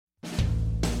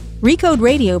Recode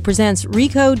Radio presents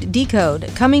Recode Decode,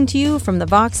 coming to you from the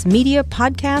Vox Media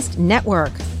Podcast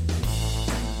Network.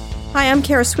 Hi, I'm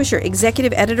Kara Swisher,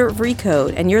 Executive Editor of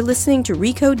Recode, and you're listening to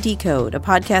Recode Decode, a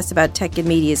podcast about tech and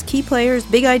media's key players,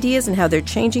 big ideas, and how they're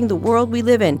changing the world we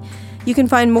live in. You can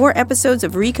find more episodes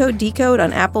of Recode Decode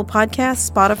on Apple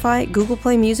Podcasts, Spotify, Google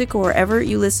Play Music, or wherever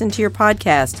you listen to your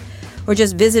podcast. Or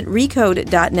just visit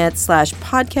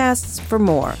recode.net/podcasts for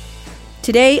more.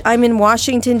 Today, I'm in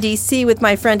Washington, D.C. with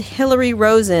my friend Hillary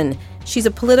Rosen. She's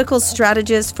a political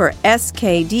strategist for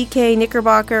SKDK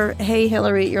Knickerbocker. Hey,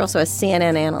 Hillary, you're also a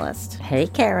CNN analyst. Hey,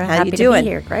 Kara. Happy to be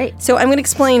here. Great. So I'm going to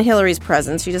explain Hillary's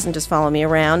presence. She doesn't just follow me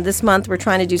around. This month, we're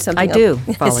trying to do something. I do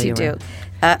follow yes, you do.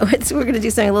 So we're going to do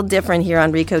something a little different here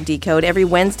on Recode Decode. Every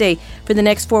Wednesday for the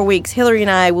next 4 weeks, Hillary and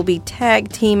I will be tag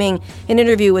teaming an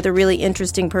interview with a really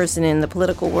interesting person in the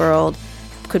political world.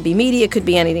 Could be media, could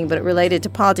be anything, but related to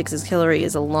politics, as Hillary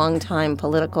is a longtime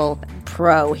political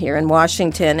pro here in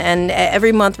Washington. And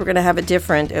every month we're going to have a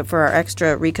different, for our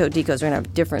extra Recode Decodes, we're going to have a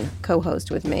different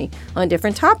co-host with me on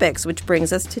different topics, which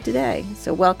brings us to today.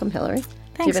 So welcome, Hillary.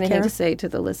 Thanks, Do you have anything Kara. to say to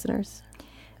the listeners?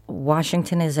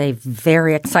 Washington is a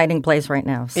very exciting place right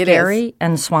now. It Scary is.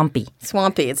 and swampy.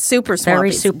 Swampy. It's super swampy.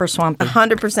 Very super swampy.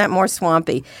 100% more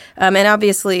swampy. And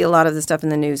obviously a lot of the stuff in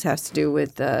the news has to do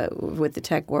with the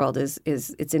tech world is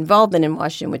its involvement in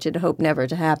Washington, which I'd hoped never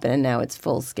to happen. And now it's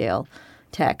full-scale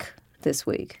tech this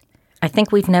week. I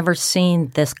think we've never seen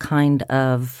this kind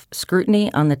of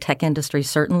scrutiny on the tech industry,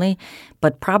 certainly,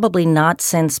 but probably not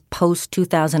since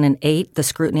post-2008, the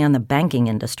scrutiny on the banking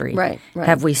industry. Right.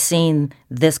 Have we seen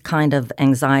this kind of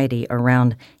anxiety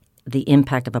around the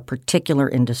impact of a particular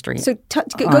industry? So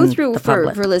go through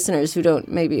for listeners who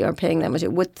maybe aren't paying that much.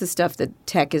 What's the stuff that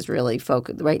tech is really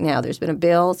focused right now? There's been a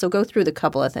bill. So go through the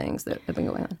couple of things that have been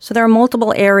going on. So there are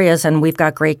multiple areas, and we've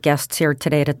got great guests here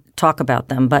today to talk about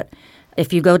them. But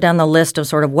if you go down the list of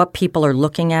sort of what people are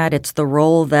looking at, it's the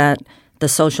role that the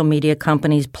social media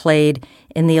companies played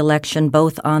in the election,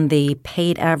 both on the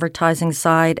paid advertising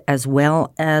side as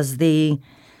well as the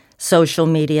social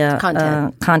media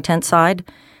content side,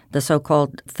 the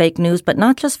so-called fake news, but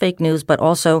not just fake news, but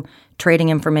also trading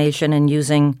information and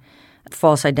using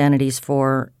false identities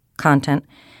for content.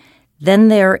 Then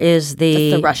there is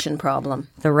the Russian problem.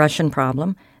 The Russian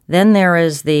problem. Then there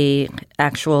is the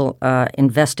actual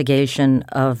investigation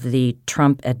of the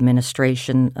Trump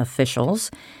administration officials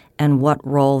and what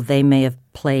role they may have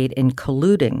played in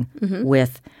colluding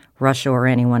with Russia or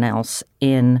anyone else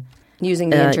in using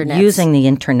the internet. Using the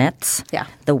internets, yeah.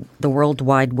 the World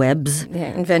Wide Webs.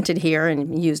 Yeah, invented here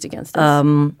and used against us.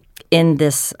 In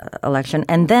this election.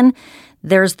 And then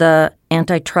there's the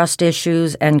antitrust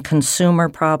issues and consumer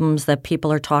problems that people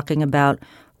are talking about,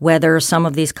 whether some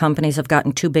of these companies have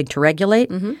gotten too big to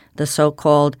regulate, the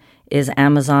so-called is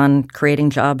Amazon creating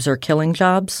jobs or killing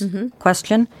jobs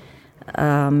question.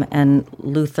 And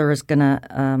Luther is going to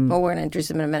we're going to introduce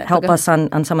him in a minute. help us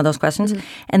on some of those questions.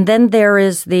 And then there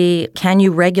is the can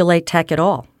you regulate tech at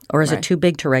all? Or is it too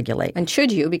big to regulate? And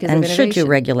should you because and of innovation? Should you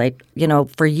regulate? You know,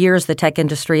 for years the tech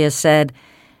industry has said,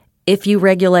 if you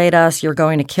regulate us, you're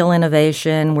going to kill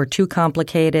innovation. We're too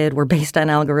complicated. We're based on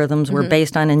algorithms. We're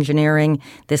based on engineering.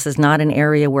 This is not an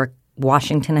area where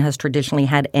Washington has traditionally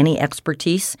had any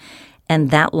expertise.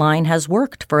 And that line has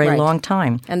worked for a long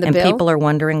time. And the bill? People are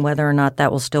wondering whether or not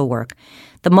that will still work.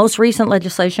 The most recent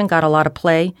legislation got a lot of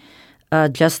play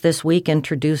just this week,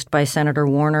 introduced by Senator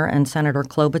Warner and Senator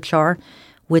Klobuchar,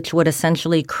 which would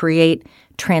essentially create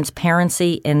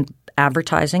transparency in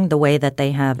advertising the way that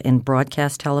they have in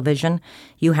broadcast television.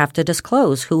 You have to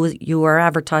disclose who you are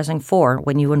advertising for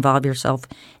when you involve yourself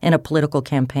in a political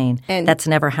campaign. And that's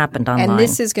never happened online. And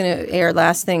this is going to air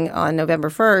last thing on November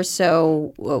 1st.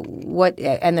 So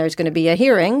and there's going to be a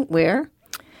hearing where?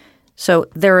 So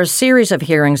there are a series of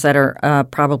hearings that are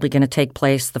probably going to take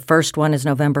place. The first one is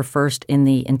November 1st in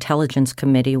the Intelligence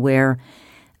Committee where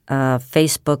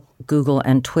Facebook, Google,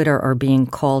 and Twitter are being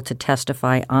called to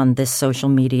testify on this social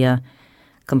media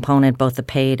component, both the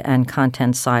paid and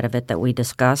content side of it that we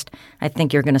discussed. I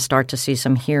think you're going to start to see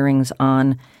some hearings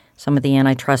on some of the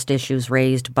antitrust issues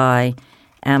raised by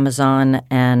Amazon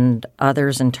and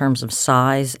others in terms of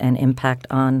size and impact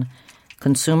on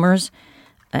consumers.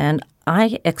 And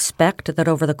I expect that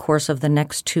over the course of the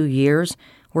next 2 years,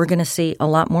 we're going to see a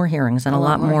lot more hearings and a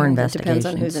lot more investigations. It depends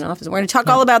on who's in office. We're going to talk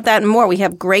all about that and more. We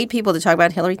have great people to talk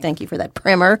about. Hillary, thank you for that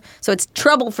primer. So it's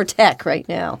trouble for tech right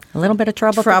now. A little bit of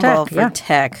trouble for tech.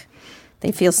 Tech.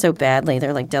 They feel so badly.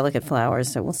 They're like delicate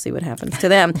flowers, so we'll see what happens to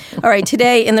them. All right,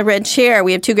 today in the red chair,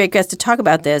 we have two great guests to talk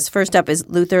about this. First up is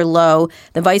Luther Lowe,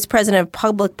 the Vice President of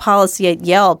Public Policy at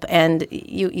Yelp, and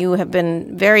you have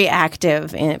been very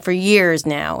active for years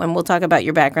now, and we'll talk about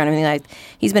your background and everything like that.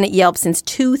 He's been at Yelp since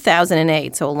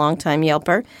 2008, so a long-time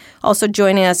Yelper. Also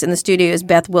joining us in the studio is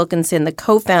Beth Wilkinson, the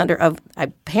co-founder of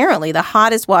apparently the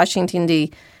hottest Washington,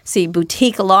 D.C.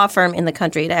 boutique law firm in the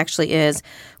country. It actually is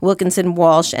Wilkinson,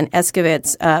 Walsh, and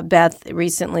Eskovitz. Beth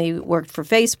recently worked for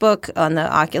Facebook on the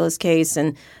Oculus case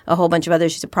and a whole bunch of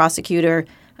others. She's a prosecutor.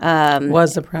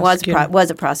 Was a prosecutor. Was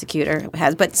a prosecutor.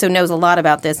 So knows a lot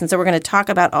about this. And so we're going to talk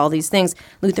about all these things.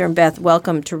 Luther and Beth,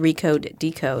 welcome to Recode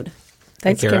Decode.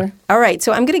 Thanks, Kara. All right.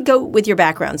 So I'm going to go with your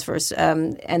backgrounds first,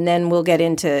 and then we'll get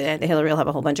into Hillary will have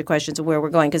a whole bunch of questions of where we're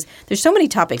going, because there's so many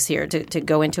topics here to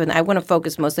go into, and I want to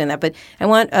focus mostly on that. But I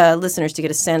want listeners to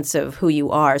get a sense of who you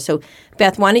are. So,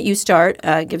 Beth, why don't you start?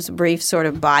 Give us a brief sort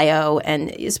of bio, and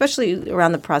especially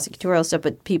around the prosecutorial stuff,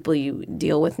 but people you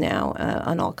deal with now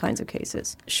on all kinds of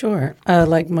cases. Sure.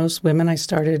 Like most women, I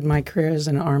started my career as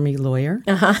an Army lawyer.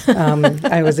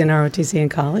 I was in ROTC in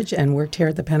college and worked here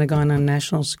at the Pentagon on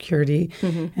national security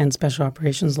and special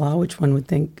operations law, which one would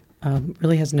think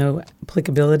really has no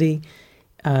applicability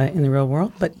in the real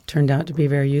world, but turned out to be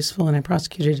very useful. And I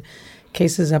prosecuted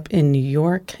cases up in New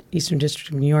York, Eastern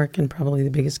District of New York, and probably the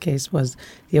biggest case was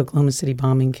the Oklahoma City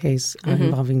bombing case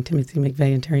involving Timothy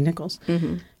McVeigh and Terry Nichols.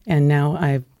 And now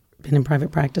I've been in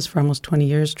private practice for almost 20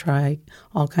 years, try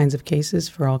all kinds of cases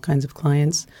for all kinds of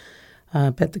clients,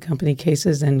 bet the company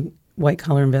cases and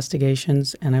white-collar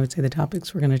investigations, and I would say the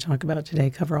topics we're going to talk about today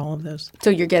cover all of those. So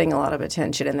you're getting a lot of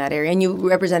attention in that area, and you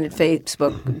represented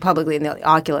Facebook publicly in the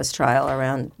Oculus trial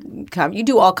around – you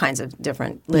do all kinds of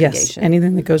different litigation. Yes,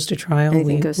 anything that goes to trial,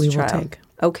 we will take.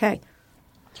 Okay.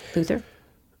 Luther?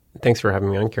 Thanks for having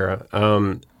me on, Kara.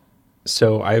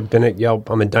 So I've been at Yelp.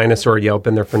 I'm a dinosaur at Yelp,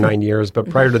 been there for 9 years. But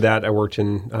prior to that, I worked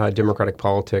in Democratic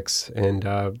politics, and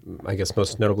I guess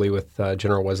most notably with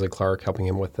General Wesley Clark, helping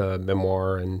him with a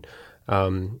memoir, and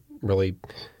really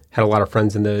had a lot of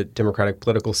friends in the Democratic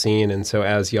political scene. And so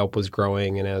as Yelp was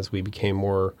growing and as we became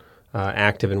more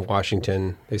active in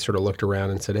Washington, they sort of looked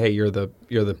around and said, "Hey, you're the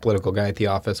political guy at the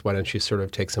office. Why don't you sort of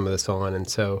take some of this on?" And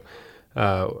so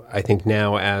I think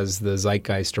now as the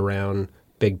zeitgeist around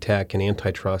big tech and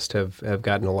antitrust have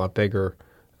gotten a lot bigger,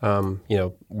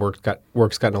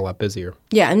 work's gotten a lot busier.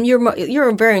 Yeah, and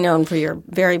you're very known for your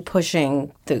very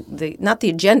pushing the not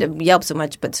the agenda of Yelp so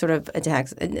much, but sort of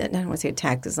attacks. I don't want to say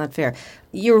attacks; it's not fair.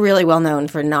 You're really well known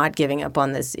for not giving up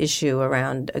on this issue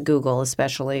around Google,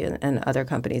 especially, and other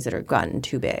companies that have gotten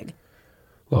too big.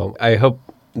 Well, I hope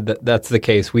that's the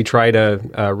case. We try to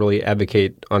really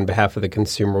advocate on behalf of the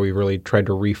consumer. We really tried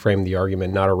to reframe the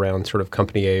argument, not around sort of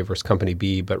company A versus company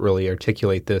B, but really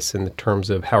articulate this in the terms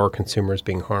of how are consumers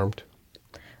being harmed.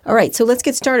 All right, so let's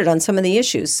get started on some of the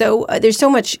issues. So there's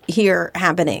so much here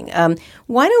happening.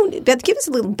 Why don't, Beth, give us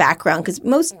a little background, because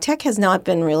most tech has not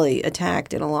been really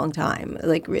attacked in a long time.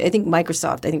 Like, I think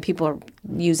Microsoft, I think people are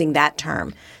using that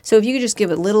term. So if you could just give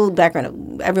a little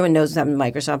background. Everyone knows that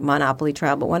Microsoft monopoly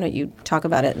trial, but why don't you talk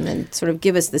about it and then sort of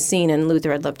give us the scene. And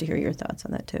Luther, I'd love to hear your thoughts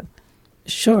on that too.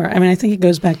 Sure. I mean, I think it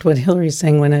goes back to what Hillary's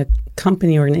saying. When a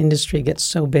company or an industry gets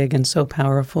so big and so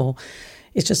powerful,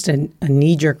 it's just a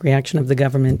knee-jerk reaction of the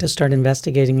government to start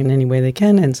investigating in any way they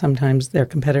can, and sometimes their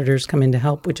competitors come in to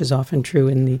help, which is often true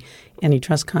in the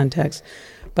antitrust context.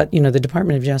 But, the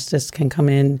Department of Justice can come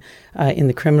in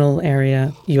the criminal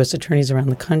area, U.S. attorneys around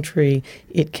the country.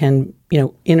 It can,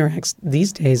 interacts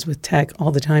these days with tech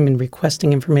all the time in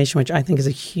requesting information, which I think is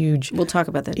a huge we'll talk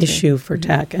about that issue for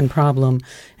tech and problem.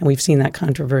 And we've seen that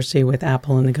controversy with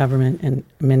Apple and the government and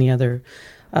many other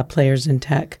players in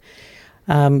tech.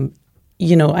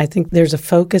 I think there's a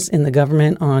focus in the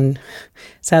government on,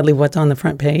 sadly, what's on the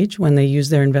front page when they use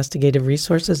their investigative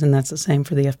resources, and that's the same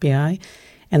for the FBI.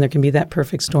 And there can be that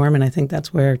perfect storm, and I think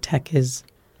that's where tech is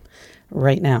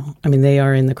right now. I mean, they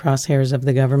are in the crosshairs of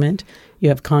the government. You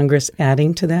have Congress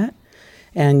adding to that,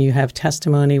 and you have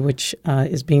testimony which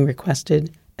is being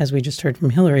requested, as we just heard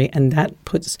from Hillary, and that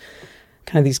puts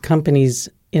kind of these companies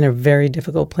in a very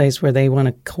difficult place where they want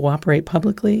to cooperate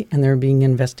publicly and they're being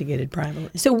investigated privately.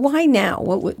 So why now?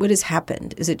 What has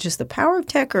happened? Is it just the power of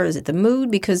tech, or is it the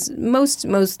mood? Because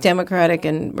most Democratic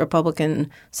and Republican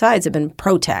sides have been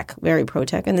pro-tech, very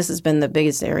pro-tech, and this has been the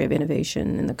biggest area of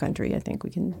innovation in the country, I think we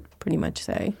can pretty much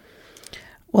say.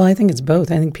 Well, I think it's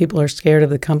both. I think people are scared of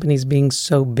the companies being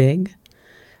so big.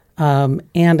 And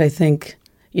I think,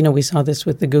 we saw this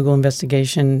with the Google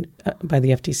investigation by the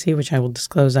FTC, which I will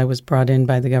disclose I was brought in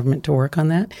by the government to work on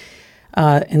that.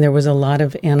 And there was a lot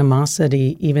of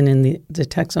animosity, even in the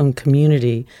tech's own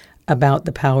community, about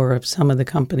the power of some of the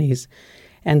companies.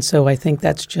 And so I think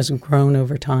that's just grown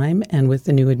over time. And with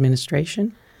the new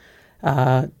administration,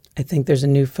 I think there's a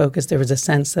new focus. There was a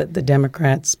sense that the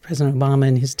Democrats, President Obama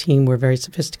and his team, were very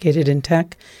sophisticated in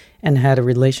tech and had a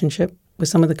relationship with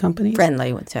some of the companies.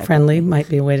 Friendly with tech. Friendly might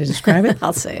be a way to describe it.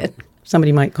 I'll say it.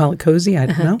 Somebody might call it cozy. I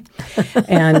don't know.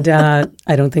 And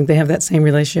I don't think they have that same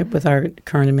relationship with our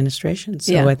current administration.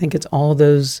 So I think it's all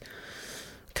those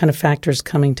kind of factors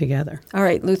coming together. All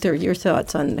right, Luther, your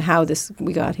thoughts on how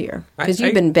we got here? Because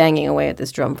you've been banging away at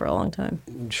this drum for a long time.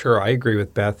 Sure, I agree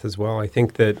with Beth as well. I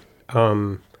think that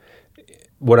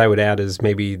what I would add is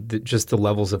maybe just the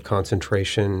levels of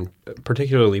concentration,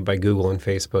 particularly by Google and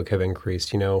Facebook, have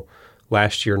increased.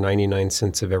 Last year, 99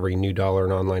 cents of every new dollar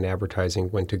in online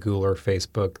advertising went to Google or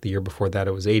Facebook. The year before that,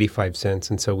 it was 85 cents.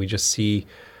 And so we just see,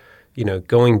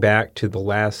 going back to the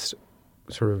last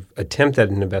sort of attempt at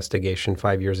an investigation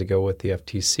 5 years ago with the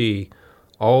FTC,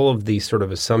 all of the sort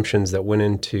of assumptions that went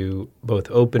into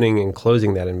both opening and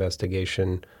closing that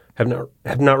investigation have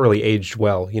not really aged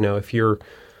well. If you're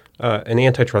an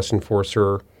antitrust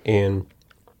enforcer and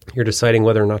you're deciding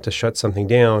whether or not to shut something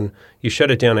down, you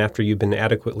shut it down after you've been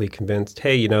adequately convinced,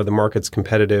 hey, the market's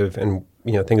competitive and,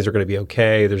 things are going to be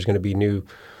okay. There's going to be new,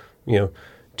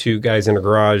 two guys in a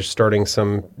garage starting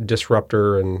some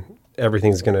disruptor and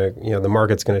everything's going to, the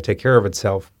market's going to take care of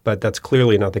itself. But that's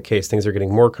clearly not the case. Things are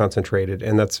getting more concentrated.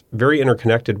 And that's very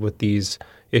interconnected with these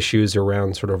issues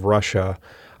around sort of Russia.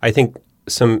 I think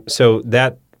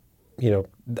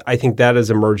I think that is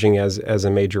emerging as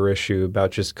a major issue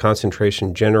about just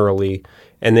concentration generally.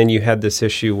 And then you had this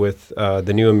issue with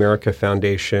the New America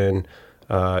Foundation.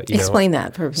 Explain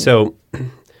that. So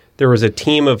there was a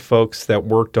team of folks that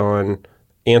worked on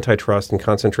antitrust and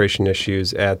concentration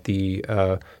issues at the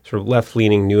sort of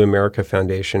left-leaning New America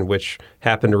Foundation, which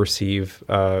happened to receive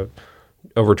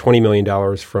over $20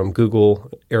 million from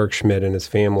Google, Eric Schmidt and his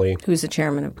family. Who's the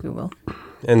chairman of Google.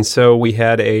 And so we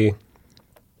had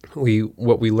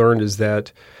what we learned is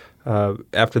that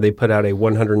after they put out a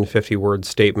 150-word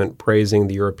statement praising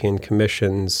the European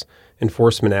Commission's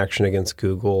enforcement action against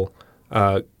Google,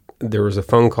 there was a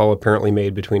phone call apparently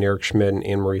made between Eric Schmidt and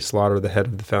Anne-Marie Slaughter, the head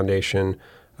of the foundation,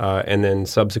 and then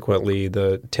subsequently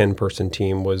the 10-person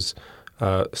team was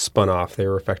spun off. They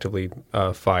were effectively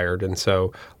fired. And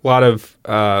so a lot of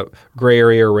gray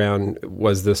area around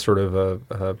was this sort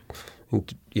of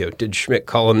did Schmidt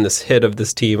call him this hit of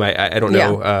this team? I don't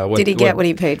know. Did he get what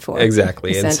he paid for?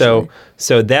 Exactly. And so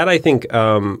that, I think,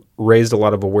 raised a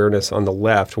lot of awareness on the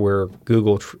left, where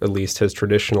Google at least has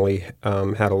traditionally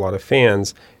had a lot of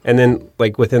fans. And then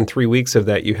within 3 weeks of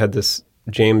that, you had this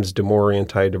James Damore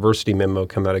anti-diversity memo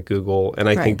come out of Google. And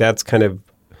I think that's kind of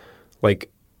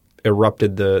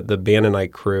erupted the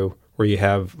Bannonite crew, where you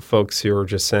have folks who are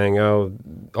just saying, oh,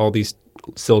 all these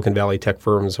Silicon Valley tech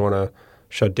firms want to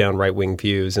shut down right-wing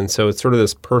views. And so it's sort of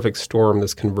this perfect storm,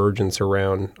 this convergence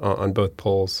around on both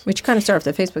poles. Which kind of started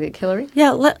with the Facebook at Hillary?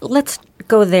 Yeah, let's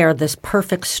go there, this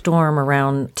perfect storm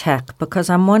around tech, because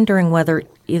I'm wondering whether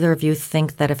either of you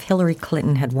think that if Hillary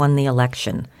Clinton had won the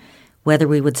election, whether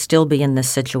we would still be in this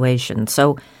situation.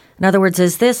 So, in other words,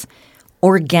 is this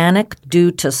organic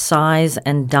due to size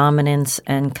and dominance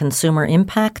and consumer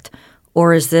impact,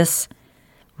 or is this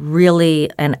really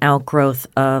an outgrowth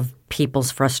of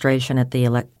people's frustration at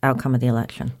the outcome of the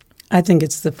election? I think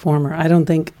it's the former. I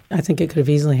think it could have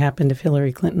easily happened if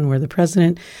Hillary Clinton were the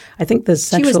president. I think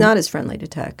she was not as friendly to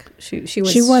tech. She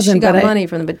wasn't. She got money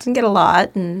from them, but didn't get a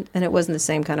lot, and it wasn't the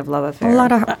same kind of love affair. A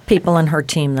lot of people on her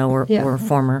team, though, were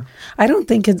former. I don't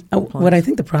think what I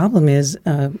think the problem is,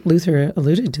 Luther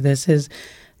alluded to this, is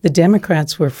the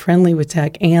Democrats were friendly with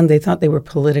tech, and they thought they were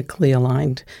politically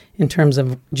aligned in terms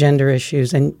of gender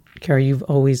issues. And Kara, you've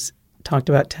always talked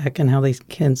about tech and how they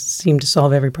can seem to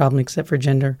solve every problem except for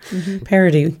gender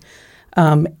parity.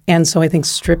 And so I think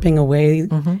stripping away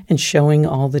and showing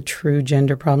all the true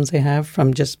gender problems they have,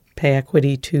 from just pay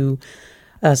equity to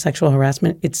sexual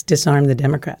harassment, it's disarmed the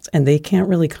Democrats. And they can't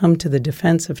really come to the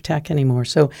defense of tech anymore.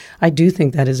 So I do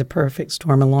think that is a perfect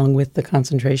storm, along with the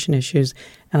concentration issues.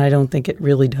 And I don't think it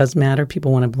really does matter.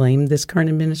 People want to blame this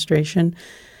current administration.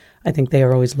 I think they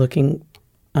are always looking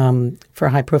for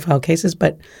high-profile cases,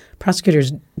 but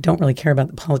prosecutors don't really care about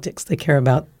the politics. They care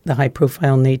about the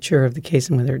high-profile nature of the case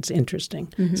and whether it's interesting.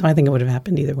 So I think it would have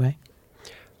happened either way.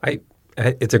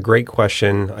 It's a great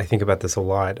question. I think about this a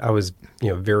lot. I was,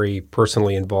 very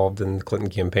personally involved in the Clinton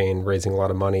campaign, raising a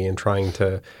lot of money and trying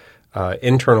to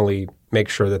internally make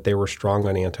sure that they were strong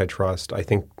on antitrust. I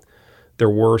think there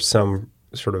were some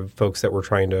sort of folks that were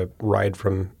trying to ride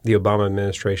from the Obama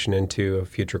administration into a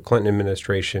future Clinton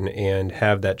administration and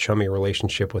have that chummy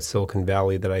relationship with Silicon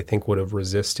Valley that I think would have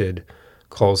resisted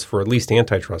calls for at least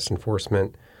antitrust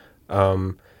enforcement.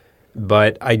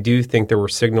 But I do think there were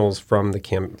signals from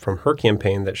from her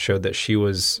campaign that showed that she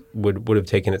would have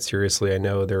taken it seriously. I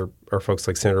know there are folks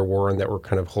like Senator Warren that were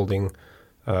kind of holding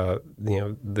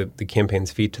the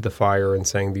campaign's feet to the fire and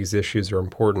saying these issues are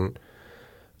important.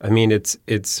 I mean, it's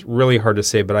really hard to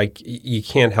say, but you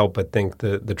can't help but think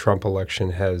the Trump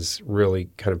election has really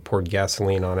kind of poured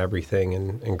gasoline on everything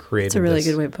and created. It's a really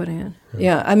good way of putting it.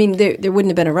 Yeah, I mean, there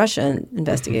wouldn't have been a Russia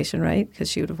investigation, right? Because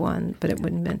she would have won, but it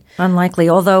wouldn't have been unlikely.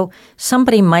 Although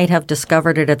somebody might have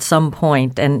discovered it at some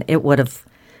point, and it would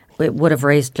have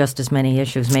raised just as many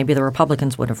issues. Maybe the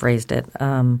Republicans would have raised it.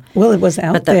 Well, it was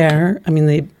out there. I mean,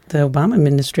 the Obama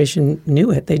administration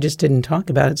knew it. They just didn't talk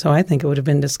about it. So I think it would have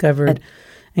been discovered.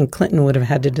 And Clinton would have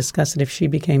had to discuss it if she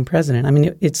became president. I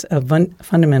mean, it's a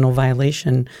fundamental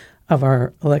violation of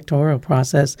our electoral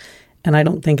process. And I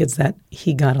don't think it's that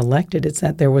he got elected. It's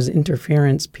that there was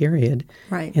interference, period,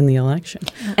 in the election.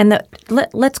 And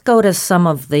let's go to some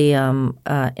of the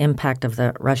impact of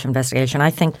the Russia investigation. I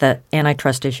think that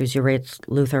antitrust issues you raised,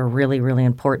 Luther, are really, really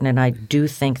important. And I do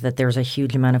think that there's a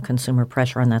huge amount of consumer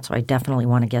pressure on that. So I definitely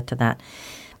want to get to that.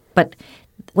 But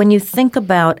when you think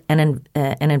about an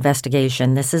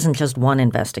investigation, this isn't just one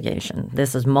investigation.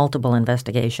 This is multiple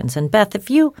investigations. And Beth, if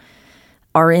you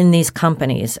are in these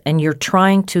companies and you're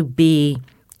trying to be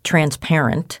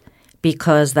transparent,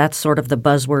 because that's sort of the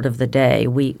buzzword of the day,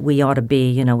 we ought to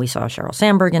be, we saw Sheryl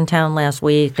Sandberg in town last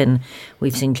week, and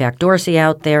we've seen Jack Dorsey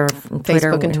out there on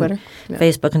Twitter. Facebook and Twitter. Yeah.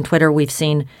 Facebook and Twitter. We've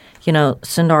seen,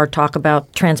 Sundar talk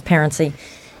about transparency.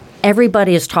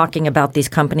 Everybody is talking about these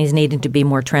companies needing to be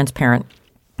more transparent,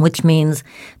 which means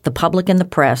the public and the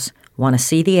press want to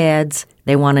see the ads.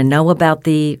 They want to know about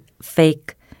the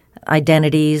fake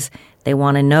identities. They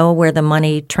want to know where the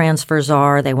money transfers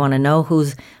are. They want to know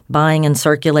who's buying and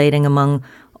circulating among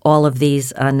all of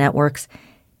these networks.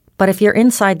 But if you're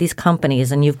inside these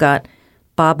companies and you've got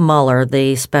Bob Mueller,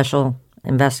 the special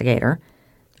investigator,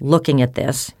 looking at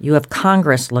this, you have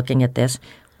Congress looking at this,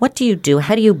 what do you do?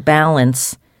 How do you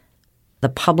balance the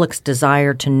public's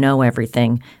desire to know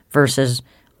everything versus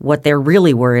what they're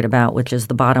really worried about, which is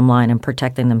the bottom line and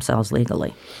protecting themselves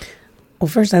legally? Well,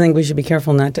 first, I think we should be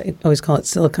careful not to always call it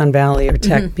Silicon Valley or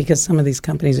tech because some of these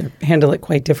companies handle it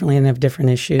quite differently and have different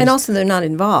issues. And also, they're not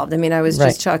involved. I mean, I was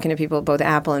just talking to people, both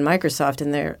Apple and Microsoft,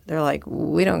 and they're like,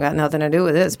 we don't got nothing to do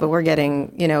with this, but we're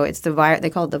getting, it's they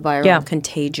call it the viral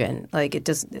contagion. Like, it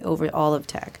does over all of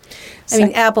tech. I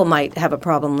mean, Apple might have a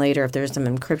problem later if there's some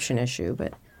encryption issue,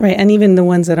 but... Right, and even the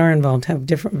ones that are involved have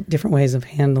different ways of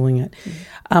handling it.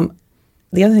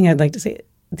 The other thing I'd like to say,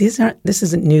 this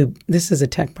isn't new. This is a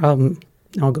tech problem.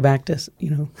 I'll go back to,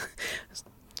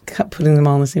 putting them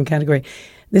all in the same category.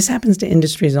 This happens to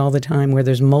industries all the time where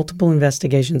there's multiple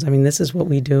investigations. I mean, this is what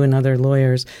we do and other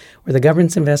lawyers, where the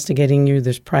government's investigating you.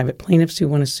 There's private plaintiffs who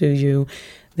want to sue you.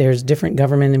 There's different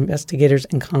government investigators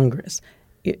and Congress.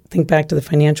 Think back to the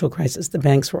financial crisis. The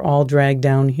banks were all dragged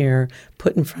down here,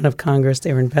 put in front of Congress.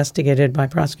 They were investigated by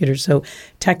prosecutors. So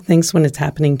tech thinks when it's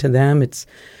happening to them, it's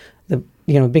the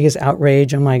biggest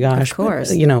outrage. Oh my gosh! Of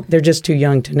course, but, they're just too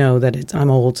young to know that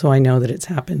I'm old, so I know that it's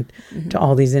happened to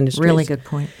all these industries. Really good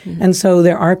point. And so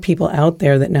there are people out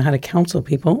there that know how to counsel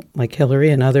people, like Hillary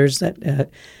and others, that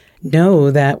know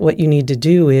that what you need to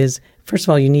do is, first of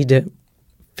all, you need to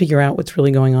figure out what's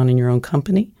really going on in your own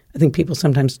company. I think people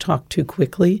sometimes talk too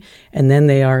quickly, and then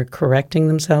they are correcting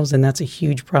themselves, and that's a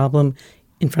huge problem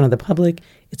in front of the public.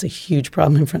 It's a huge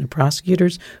problem in front of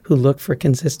prosecutors who look for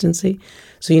consistency.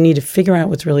 So you need to figure out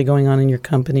what's really going on in your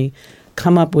company,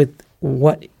 come up with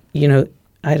what, I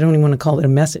don't even want to call it a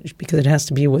message because it has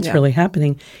to be what's really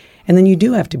happening. And then you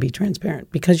do have to be transparent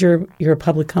because you're a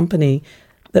public company.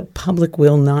 The public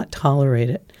will not tolerate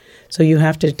it. So you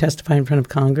have to testify in front of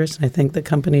Congress. And I think the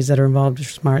companies that are involved are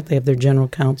smart. They have their general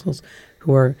counsels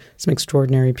who are some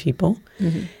extraordinary people.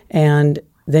 And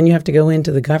then you have to go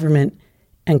into the government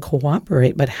and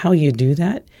cooperate. But how you do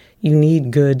that, you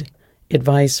need good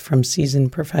advice from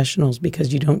seasoned professionals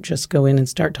because you don't just go in and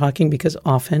start talking because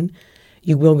often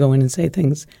you will go in and say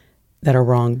things that are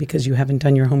wrong because you haven't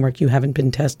done your homework, you haven't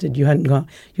been tested, you haven't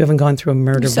gone through a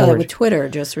murder board. You saw that with Twitter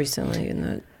just recently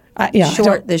in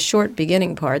the short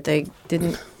beginning part. They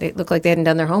looked like they hadn't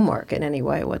done their homework in any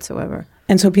way whatsoever.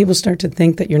 And so people start to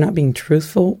think that you're not being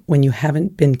truthful when you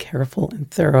haven't been careful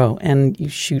and thorough, and you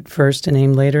shoot first and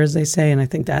aim later, as they say. And I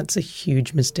think that's a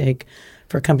huge mistake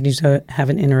for companies who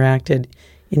haven't interacted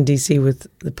in D.C. with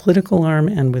the political arm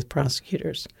and with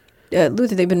prosecutors.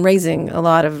 Luther, they've been raising a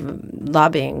lot of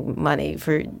lobbying money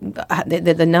for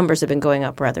the numbers have been going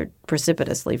up rather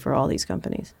precipitously for all these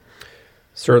companies.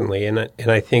 Certainly, and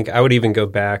I think I would even go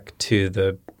back to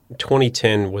the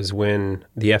 2010 was when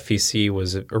the FEC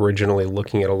was originally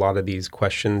looking at a lot of these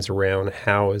questions around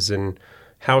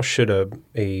how should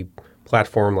a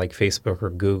platform like Facebook or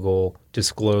Google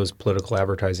disclose political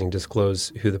advertising,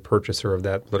 disclose who the purchaser of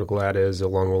that political ad is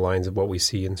along the lines of what we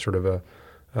see in sort of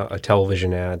a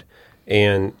television ad.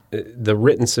 And the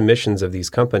written submissions of these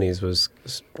companies was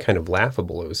kind of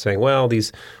laughable. It was saying, well,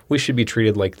 we should be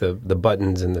treated like the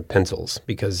buttons and the pencils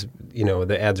because,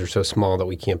 the ads are so small that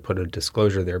we can't put a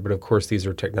disclosure there. But of course, these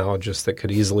are technologists that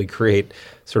could easily create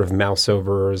sort of mouse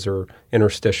overs or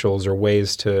interstitials or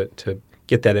ways to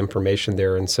get that information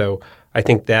there. And so I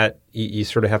think that you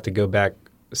sort of have to go back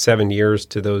 7 years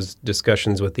to those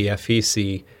discussions with the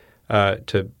FEC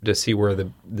to see where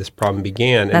this problem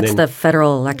began. That's the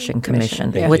Federal Election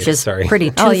Commission, which is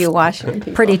pretty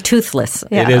toothless.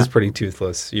 Yeah. It is pretty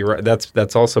toothless. You're right.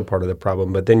 That's also part of the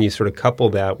problem. But then you sort of couple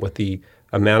that with the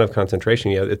amount of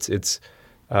concentration.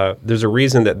 There's a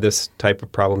reason that this type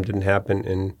of problem didn't happen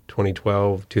in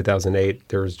 2012, 2008.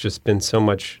 There's just been so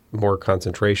much more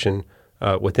concentration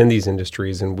within these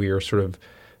industries, and we are sort of,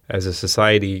 as a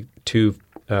society, two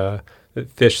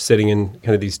fish sitting in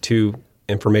kind of these two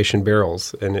information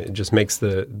barrels, and it just makes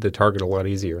the target a lot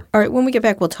easier. All right, when we get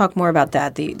back, we'll talk more about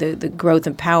that, the growth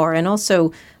and power, and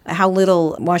also how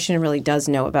little Washington really does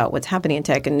know about what's happening in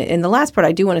tech. And in the last part,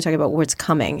 I do want to talk about what's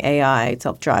coming, AI,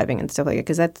 self-driving, and stuff like that,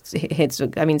 because that hits.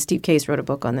 I mean, Steve Case wrote a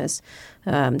book on this,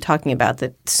 talking about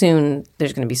that soon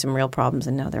there's going to be some real problems,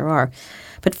 and now there are.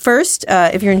 But first,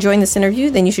 if you're enjoying this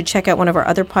interview, then you should check out one of our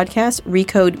other podcasts,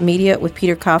 Recode Media with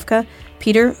Peter Kafka.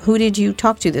 Peter, who did you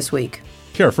talk to this week?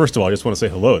 Kara, first of all, I just want to say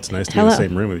hello. It's nice to be in the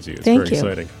same room with you. It's very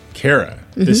exciting. Kara,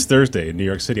 this Thursday in New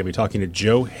York City, I'll be talking to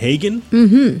Joe Hagan,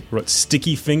 who wrote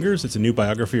Sticky Fingers. It's a new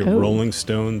biography of Rolling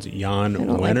Stone's Jan Wenner. I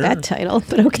don't like that title,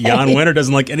 but okay. Jan Wenner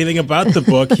doesn't like anything about the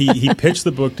book. He pitched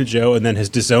the book to Joe and then has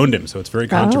disowned him, so it's very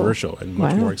controversial and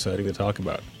much more exciting to talk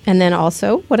about. And then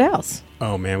also, what else?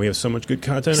 Oh, man, we have so much good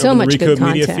content over the Recode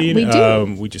Media feed. We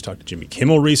do. We just talked to Jimmy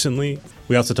Kimmel recently.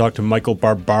 We also talked to Michael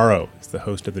Barbaro. He's the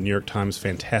host of the New York Times'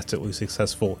 fantastically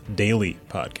successful Daily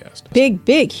podcast.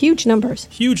 Big, huge numbers.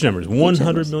 Huge numbers.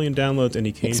 100 million downloads, and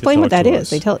he came Explain to what talk that to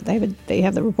is. us. They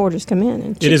have the reporters come in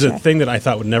and It is a thing that I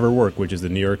thought would never work, which is the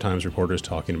New York Times reporters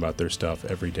talking about their stuff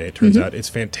every day. It turns out it's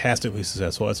fantastically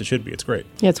successful, as it should be. It's great.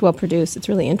 Yeah, it's well produced. It's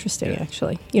really interesting,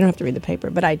 actually. You don't have to read the paper,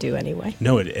 but I do anyway.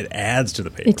 No, it adds to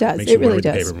the paper. It does. Makes It you really want to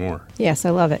read does. the paper more. Yes, I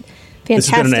love it. Fantastic. This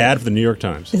has been an ad for the New York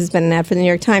Times. This has been an ad for the New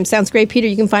York Times. Sounds great, Peter.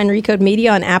 You can find Recode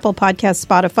Media on Apple Podcasts,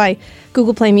 Spotify,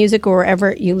 Google Play Music, or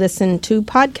wherever you listen to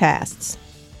podcasts.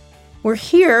 We're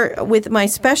here with my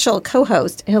special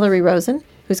co-host, Hillary Rosen,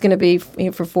 who's going to be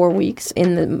here for 4 weeks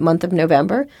in the month of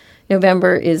November.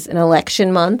 November is an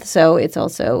election month, so it's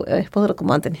also a political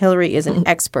month, and Hillary is an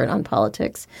expert on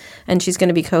politics, and she's going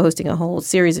to be co-hosting a whole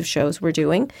series of shows we're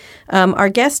doing. Our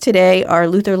guests today are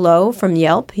Luther Lowe from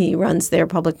Yelp. He runs their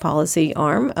public policy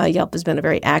arm. Yelp has been a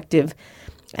very active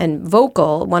and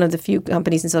vocal, one of the few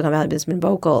companies in Silicon Valley that's been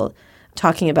vocal,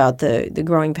 talking about the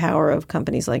growing power of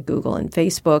companies like Google and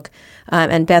Facebook.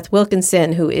 And Beth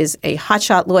Wilkinson, who is a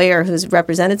hotshot lawyer who's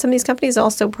represented some of these companies,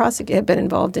 also have been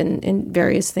involved in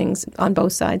various things on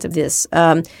both sides of this.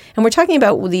 And we're talking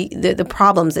about the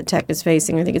problems that tech is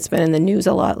facing. I think it's been in the news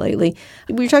a lot lately.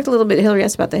 We talked a little bit, Hillary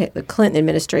asked about the Clinton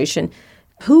administration.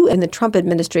 Who in the Trump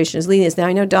administration is leading this? Now,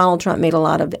 I know Donald Trump made a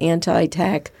lot of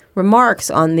anti-tech remarks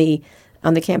on the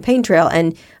campaign trail,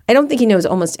 and I don't think he knows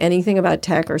almost anything about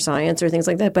tech or science or things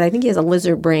like that, but I think he has a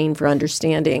lizard brain for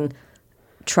understanding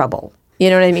trouble. You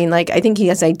know what I mean? Like, I think he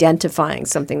is identifying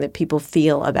something that people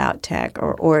feel about tech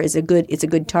or it's a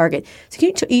good target. So can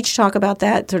you each talk about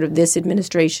that, sort of this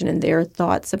administration and their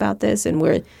thoughts about this, and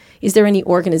where is there any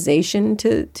organization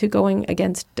to going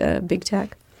against big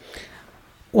tech?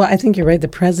 Well, I think you're right. The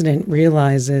president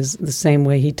realizes the same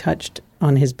way he touched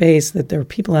on his base that there are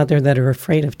people out there that are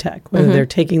afraid of tech, whether they're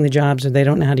taking the jobs or they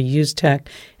don't know how to use tech.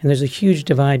 And there's a huge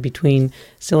divide between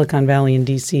Silicon Valley and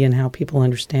D.C. and how people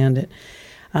understand it.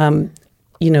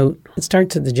 It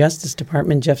starts at the Justice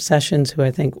Department. Jeff Sessions, who I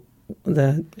think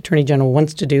the Attorney General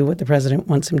wants to do what the president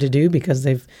wants him to do because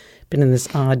they've been in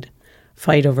this odd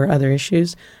fight over other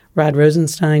issues. Rod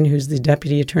Rosenstein, who's the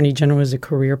Deputy Attorney General, is a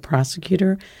career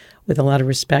prosecutor with a lot of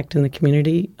respect in the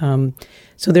community.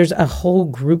 So there's a whole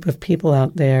group of people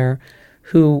out there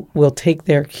who will take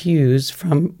their cues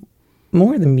from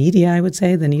more the media, I would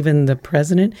say, than even the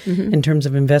president in terms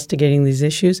of investigating these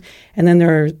issues. And then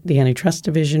there are the Antitrust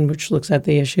Division, which looks at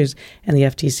the issues, and the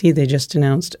FTC. They just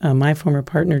announced my former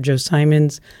partner, Joe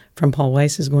Simons, from Paul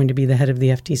Weiss, is going to be the head of the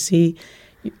FTC.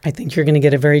 I think you're going to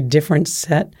get a very different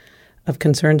set of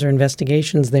concerns or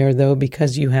investigations there, though,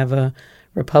 because you have a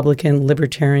Republican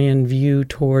libertarian view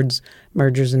towards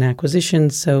mergers and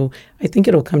acquisitions. So I think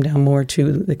it'll come down more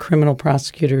to the criminal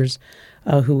prosecutors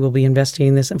who will be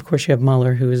investigating this. Of course, you have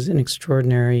Mueller, who is an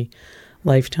extraordinary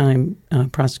lifetime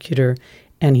prosecutor,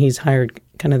 and he's hired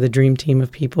kind of the dream team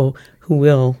of people who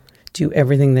will do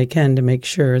everything they can to make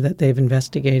sure that they've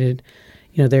investigated,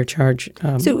 their charge.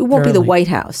 So it won't be the White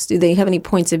House. Do they have any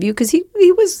points of view? Because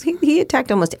he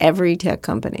attacked almost every tech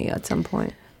company at some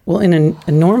point. Well, in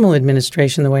a normal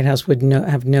administration, the White House would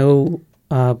have no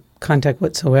contact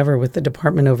whatsoever with the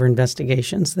Department over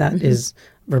investigations. That is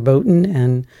verboten,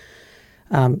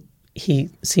 and he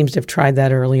seems to have tried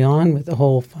that early on with the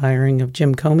whole firing of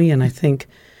Jim Comey, and I think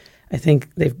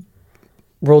they've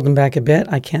rolled him back a bit.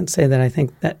 I can't say that I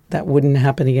think that wouldn't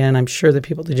happen again. I'm sure the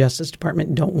people at the Justice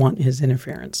Department don't want his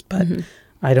interference, but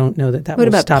I don't know that will stop him. What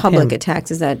about public attacks?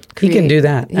 Is that he can do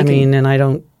that?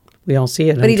 We all see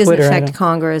it on Twitter. But he doesn't affect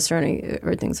Congress or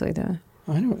things like that.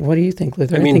 What do you think,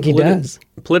 Luther? I think he does.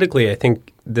 Politically, I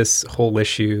think this whole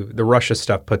issue, the Russia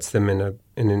stuff, puts them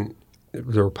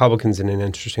the Republicans in an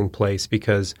interesting place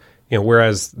because,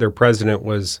 whereas their president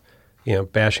was,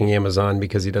 bashing Amazon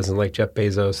because he doesn't like Jeff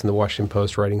Bezos, and the Washington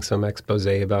Post writing some expose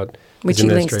about which he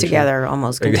links together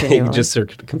almost continually. He just sort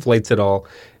of conflates it all.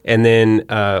 And then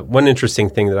one interesting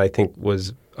thing that I think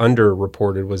was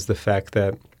underreported was the fact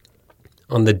that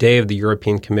on the day of the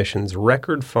European Commission's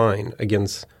record fine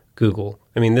against Google,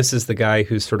 this is the guy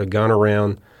who's sort of gone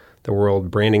around the world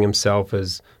branding himself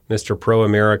as Mr.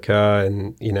 Pro-America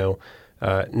and,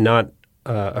 not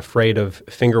afraid of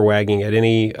finger wagging at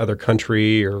any other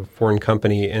country or foreign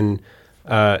company. And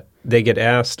they get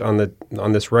asked on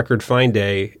this record fine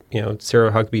day,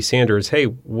 Sarah Huckabee Sanders, hey,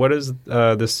 what does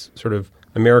this sort of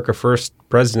America First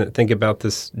president think about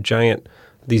these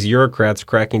bureaucrats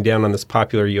cracking down on this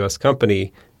popular U.S.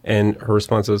 company? And her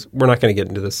response was, we're not going to get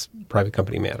into this private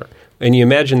company matter. And you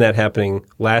imagine that happening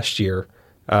last year,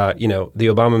 the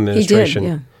Obama administration. He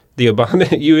did, yeah. The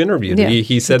Obama you interviewed, yeah,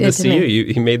 he said this to you.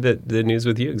 He made the news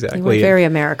with you exactly. He went very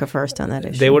America First on that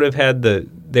issue. They would have had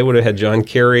John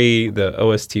Kerry, the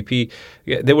OSTP.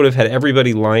 They would have had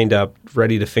everybody lined up,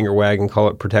 ready to finger wag and call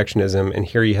it protectionism. And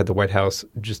here you had the White House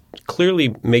just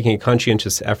clearly making a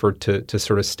conscientious effort to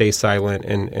sort of stay silent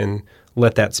and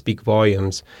let that speak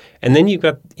volumes. And then you've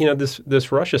got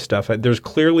this Russia stuff. There's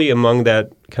clearly among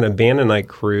that kind of Bannonite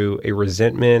crew a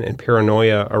resentment and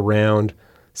paranoia around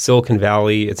Silicon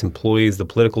Valley, its employees, the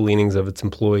political leanings of its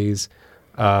employees,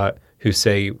 who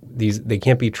say they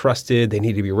can't be trusted, they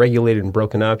need to be regulated and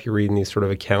broken up. You're reading these sort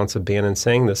of accounts of Bannon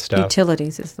saying this stuff.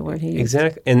 Utilities is the word he used.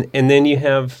 Exactly. And then you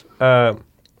have,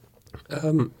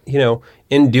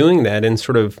 in doing that and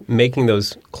sort of making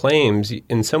those claims,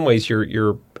 in some ways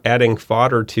you're adding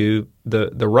fodder to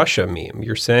the Russia meme.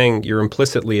 You're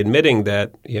implicitly admitting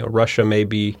that Russia may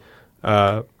be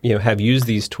have used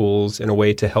these tools in a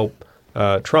way to help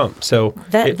Trump. So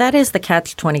that is the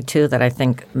catch-22 that I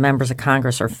think members of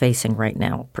Congress are facing right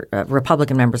now,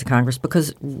 Republican members of Congress,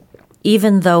 because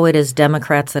even though it is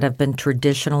Democrats that have been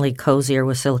traditionally cozier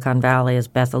with Silicon Valley, as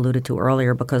Beth alluded to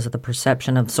earlier, because of the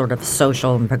perception of sort of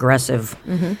social and progressive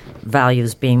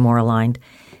values being more aligned,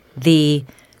 the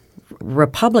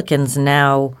Republicans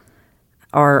now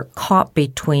are caught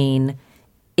between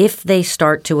if they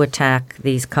start to attack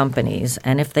these companies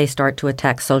and if they start to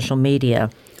attack social media,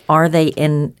 are they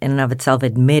in and of itself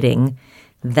admitting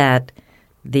that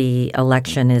the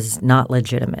election is not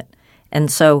legitimate? And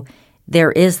so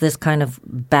there is this kind of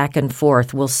back and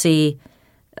forth. We'll see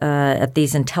at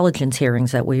these intelligence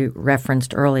hearings that we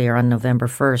referenced earlier on November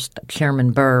 1st,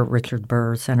 Chairman Burr, Richard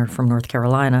Burr, Senator from North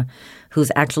Carolina,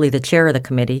 who's actually the chair of the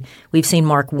committee. We've seen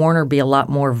Mark Warner be a lot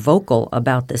more vocal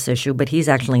about this issue, but he's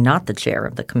actually not the chair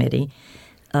of the committee.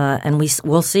 And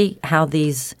we'll see how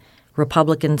these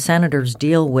Republican senators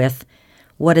deal with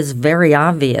what is very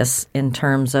obvious in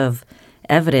terms of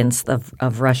evidence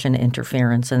of Russian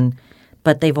interference,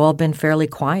 but they've all been fairly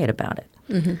quiet about it.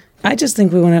 Mm-hmm. I just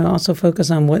think we want to also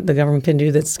focus on what the government can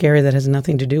do that's scary, that has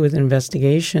nothing to do with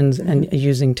investigations and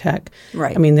using tech.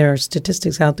 Right. I mean, there are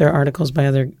statistics out there, articles by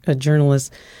other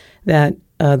journalists, that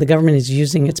the government is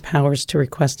using its powers to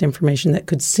request information that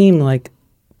could seem like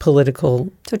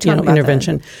political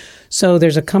intervention. That. So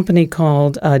there's a company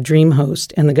called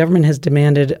DreamHost, and the government has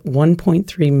demanded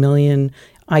 1.3 million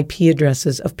IP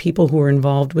addresses of people who were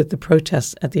involved with the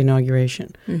protests at the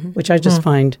inauguration, which I just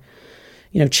find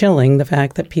chilling, the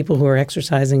fact that people who are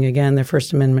exercising, again, their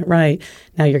First Amendment right,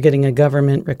 now you're getting a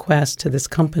government request to this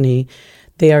company.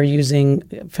 They are using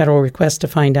federal requests to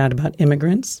find out about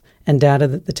immigrants and data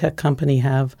that the tech company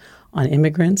have on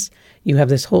immigrants. You have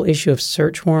this whole issue of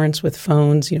search warrants with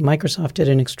phones. Microsoft did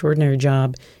an extraordinary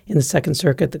job in the Second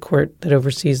Circuit, the court that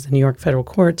oversees the New York federal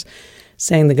courts,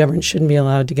 saying the government shouldn't be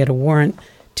allowed to get a warrant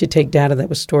to take data that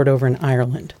was stored over in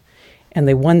Ireland. And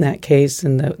they won that case,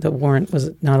 and the warrant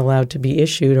was not allowed to be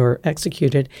issued or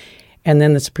executed. And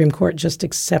then the Supreme Court just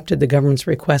accepted the government's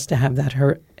request to have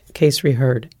that case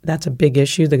reheard. That's a big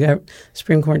issue. The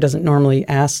Supreme Court doesn't normally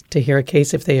ask to hear a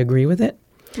case if they agree with it.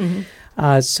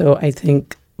 Mm-hmm. So I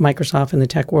think Microsoft and the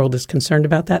tech world is concerned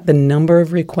about that. The number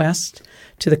of requests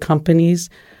to the companies,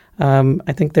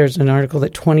 I think there's an article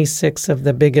that 26 of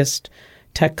the biggest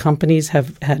tech companies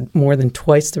have had more than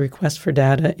twice the request for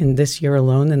data in this year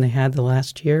alone than they had the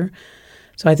last year.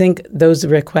 So I think those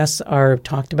requests are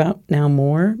talked about now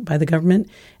more by the government,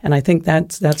 and I think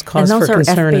that's cause for concern. And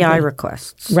those are FBI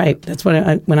requests. Right. That's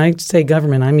what when I say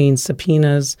government, I mean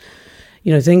subpoenas,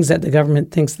 things that the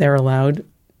government thinks they're allowed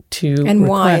to And request.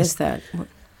 Why is that?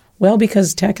 Well,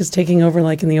 because tech is taking over.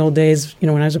 Like in the old days,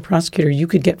 when I was a prosecutor, you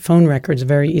could get phone records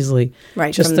very easily.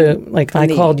 Right. Just I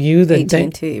called you the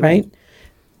AT&T, right?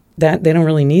 That they don't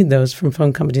really need those from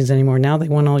phone companies anymore. Now they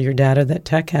want all your data that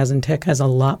tech has, and tech has a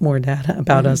lot more data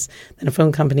about us than a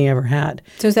phone company ever had.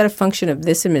 So is that a function of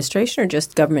this administration or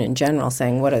just government in general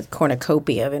saying what a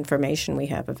cornucopia of information we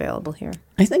have available here?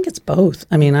 I think it's both.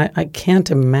 I mean, I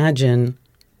can't imagine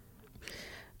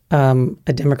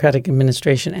a Democratic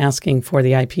administration asking for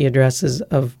the IP addresses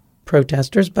of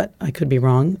protesters, but I could be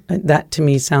wrong. That to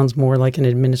me sounds more like an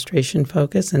administration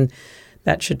focus, and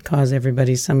that should cause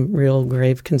everybody some real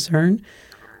grave concern.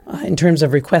 In terms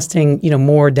of requesting,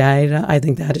 more data, I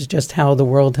think that is just how the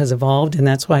world has evolved, and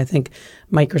that's why I think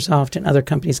Microsoft and other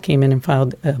companies came in and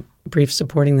filed a brief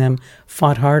supporting them,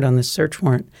 fought hard on this search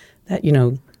warrant. That,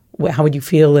 how would you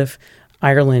feel if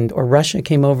Ireland or Russia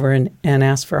came over and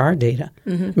asked for our data?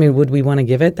 Mm-hmm. I mean, would we want to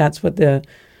give it? That's what the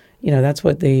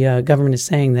government is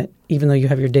saying, that even though you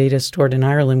have your data stored in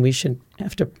Ireland, we should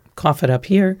have to cough it up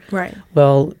here. Right.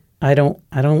 Well, I don't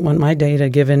want my data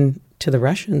given to the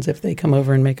Russians if they come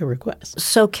over and make a request.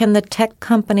 So can the tech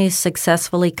companies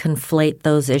successfully conflate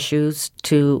those issues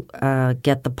to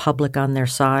get the public on their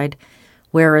side,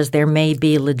 whereas there may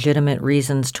be legitimate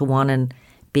reasons to want to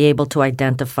be able to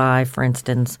identify, for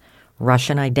instance,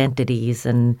 Russian identities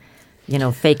and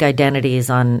fake identities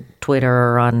on Twitter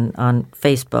or on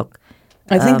Facebook?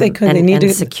 I think they could. They need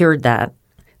to secured that.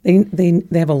 They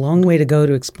have a long way to go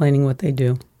to explaining what they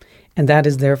do. And that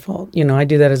is their fault. I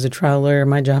do that as a trial lawyer.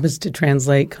 My job is to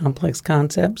translate complex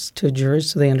concepts to jurors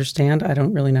so they understand. I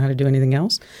don't really know how to do anything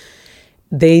else.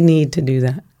 They need to do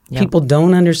that. Yep. People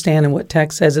don't understand, and what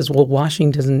tech says is, well,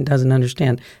 Washington doesn't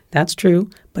understand. That's true,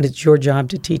 but it's your job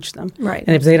to teach them. Right.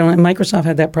 And if they don't, Microsoft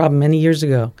had that problem many years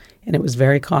ago, and it was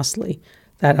very costly.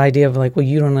 That idea of well,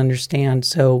 you don't understand,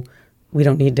 so we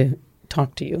don't need to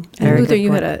talk to you. And Luther,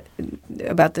 you had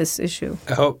about this issue.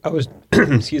 Oh, I was,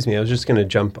 excuse me, I was just going to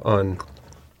jump on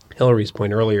Hillary's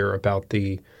point earlier about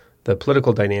the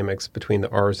political dynamics between the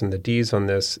R's and the D's on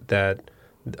this, that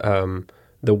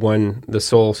the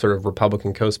sole sort of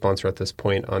Republican co-sponsor at this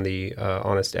point on the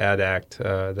Honest Ad Act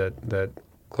that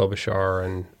Klobuchar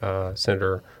and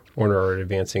Senator Warner are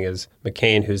advancing is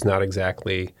McCain, who's not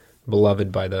exactly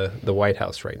beloved by the White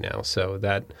House right now. So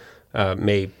that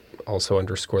may also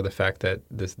underscore the fact that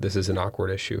this is an awkward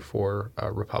issue for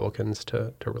Republicans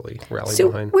to really rally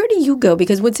behind. So where do you go?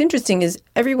 Because what's interesting is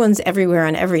everyone's everywhere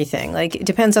on everything. It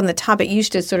depends on the topic. You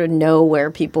used to sort of know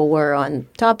where people were on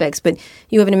topics, but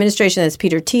you have an administration that's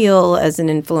Peter Thiel as an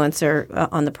influencer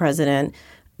on the president.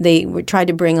 They tried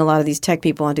to bring a lot of these tech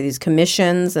people onto these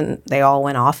commissions, and they all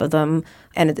went off of them.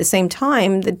 And at the same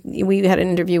time, we had an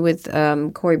interview with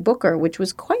Cory Booker, which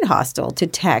was quite hostile to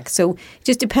tech. So it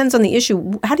just depends on the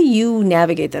issue. How do you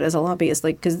navigate that as a lobbyist?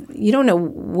 Because you don't know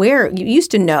where – you used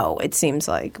to know, it seems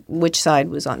like, which side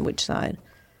was on which side.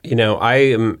 I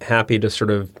am happy to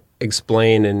sort of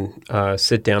explain and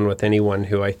sit down with anyone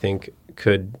who I think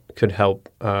could help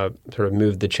sort of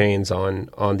move the chains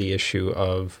on the issue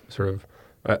of sort of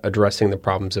addressing the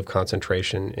problems of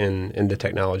concentration in the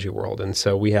technology world. And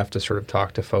so we have to sort of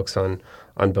talk to folks on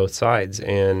both sides.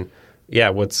 And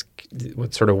what's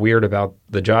sort of weird about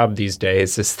the job these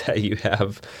days is that you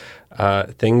have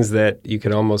things that you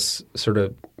could almost sort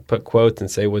of put quotes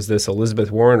and say, was this Elizabeth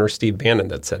Warren or Steve Bannon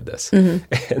that said this? Mm-hmm.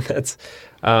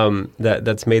 And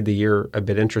that's made the year a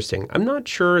bit interesting. I'm not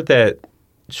sure that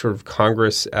sort of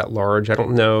Congress at large, I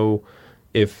don't know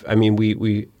if,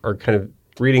 we are kind of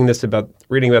reading about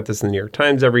this in the New York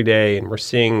Times every day, and we're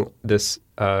seeing this.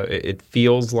 It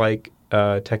feels like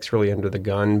tech's really under the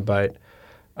gun, but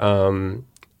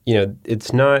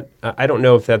it's not. I don't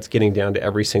know if that's getting down to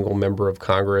every single member of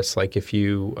Congress. Like if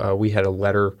we had a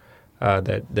letter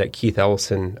that Keith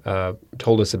Ellison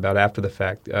told us about after the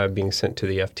fact being sent to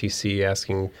the FTC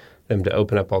asking them to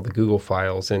open up all the Google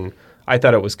files, and I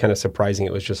thought it was kind of surprising.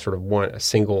 It was just sort of a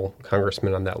single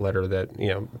congressman on that letter that,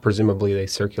 presumably they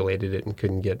circulated it and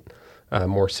couldn't get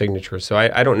more signatures. So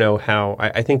I don't know how.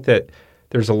 I think that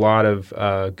there's a lot of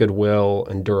goodwill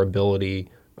and durability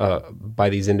by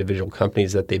these individual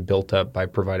companies that they built up by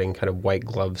providing kind of white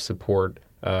glove support.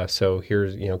 So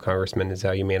here's, Congressman, is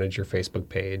how you manage your Facebook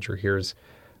page, or here's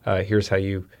how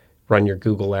you run your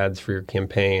Google ads for your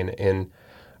campaign. And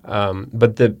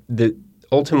but the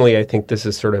ultimately, I think this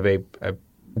is sort of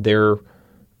they're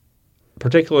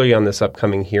particularly on this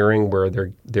upcoming hearing where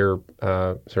they're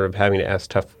sort of having to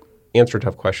answer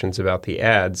tough questions about the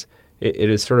ads.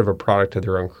 It is sort of a product of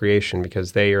their own creation,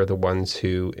 because they are the ones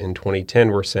who in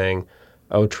 2010 were saying,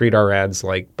 "Oh, treat our ads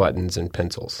like buttons and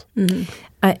pencils."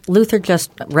 Mm-hmm. Luther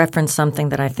just referenced something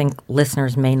that I think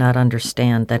listeners may not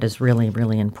understand that is really,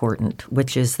 really important,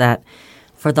 which is that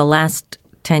for the last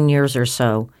 10 years or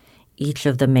so, each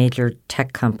of the major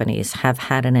tech companies have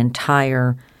had an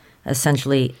entire,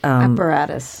 essentially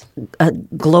apparatus, a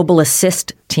global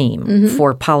assist team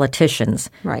for politicians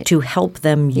to help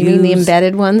them use. You mean the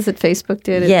embedded ones that Facebook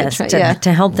did? Yes,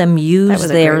 to help them use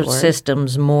their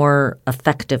systems more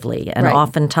effectively. And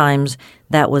oftentimes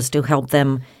that was to help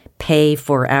them pay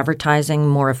for advertising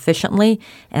more efficiently.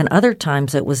 And other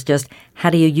times it was just, how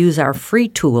do you use our free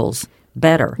tools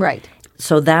better? Right.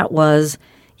 So that was,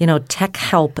 tech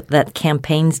help that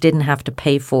campaigns didn't have to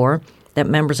pay for, that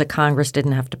members of Congress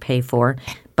didn't have to pay for,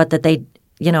 but that they,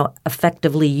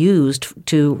 effectively used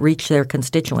to reach their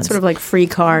constituents. Sort of like free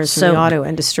cars in the auto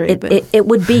industry. It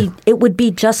would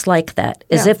be just like that,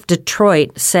 as if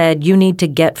Detroit said, you need to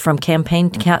get from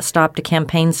campaign stop to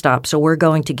campaign stop, so we're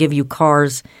going to give you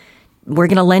cars. We're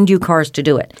going to lend you cars to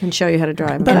do it. And show you how to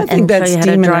drive them. But I think that's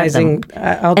demonizing.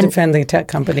 I'll defend the tech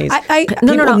companies.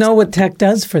 People know what tech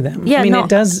does for them. Yeah, it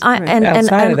does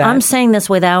outside of that. I'm saying this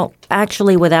without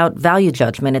value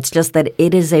judgment. It's just that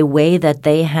it is a way that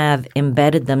they have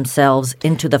embedded themselves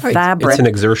into the fabric. It's an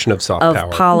exertion of soft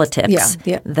power. Politics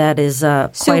that is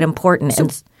quite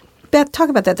important. Beth, talk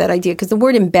about that idea, because the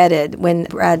word embedded, when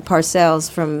Brad Parcells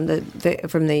from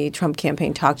the Trump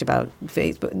campaign talked about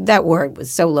Facebook, that word was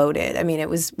so loaded. I mean, it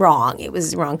was wrong. It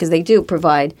was wrong because they do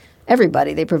provide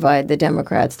everybody. They provide the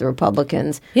Democrats, the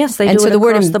Republicans. Yes, they do it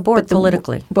across the board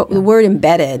politically. But the word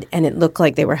embedded, and it looked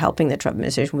like they were helping the Trump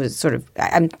administration, was sort of,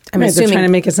 I'm assuming. They're trying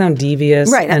to make it sound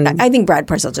devious. Right. I think Brad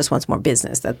Parcells just wants more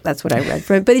business. That's what I read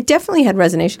for it. But it definitely had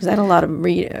resonation, because I had a lot of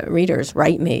readers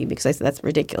write me because I said that's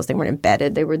ridiculous. They weren't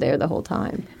embedded. They were there the whole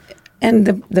time. And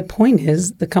the point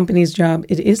is, the company's job,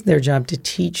 it is their job to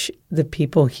teach the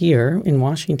people here in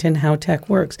Washington how tech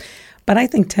works. But I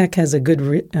think tech has a good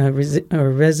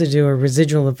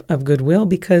residual of goodwill,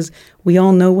 because we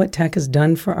all know what tech has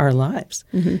done for our lives.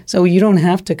 Mm-hmm. So you don't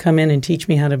have to come in and teach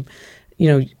me how to,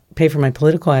 pay for my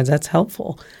political ads. That's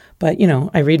helpful. But,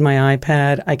 I read my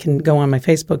iPad. I can go on my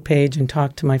Facebook page and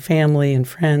talk to my family and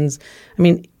friends. I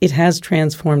mean, it has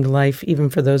transformed life,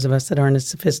 even for those of us that aren't as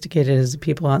sophisticated as the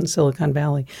people out in Silicon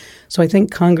Valley. So I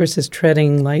think Congress is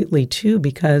treading lightly, too,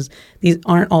 because these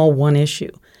aren't all one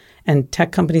issue. And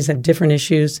tech companies have different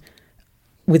issues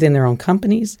within their own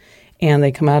companies, and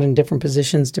they come out in different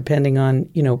positions depending on,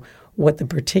 what the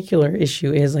particular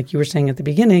issue is. Like you were saying at the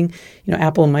beginning,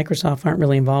 Apple and Microsoft aren't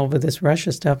really involved with this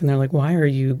Russia stuff, and they're like, why are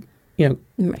you,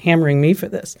 hammering me for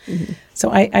this? Mm-hmm.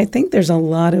 So I think there's a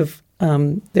lot of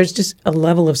there's just a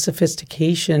level of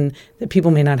sophistication that people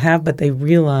may not have, but they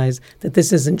realize that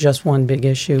this isn't just one big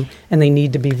issue, and they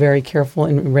need to be very careful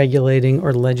in regulating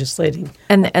or legislating.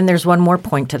 And there's one more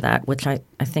point to that, which I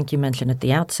think you mentioned at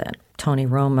the outset. Tony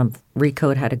Rome of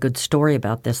Recode had a good story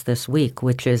about this week,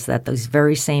 which is that those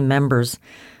very same members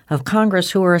of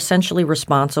Congress who are essentially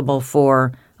responsible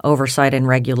for oversight and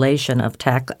regulation of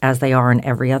tech, as they are in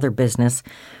every other business,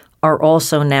 are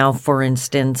also now, for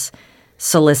instance,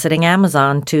 soliciting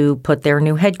Amazon to put their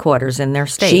new headquarters in their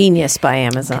state. Genius by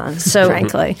Amazon, so,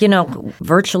 frankly.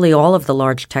 Virtually all of the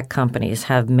large tech companies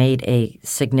have made a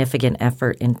significant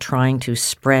effort in trying to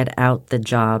spread out the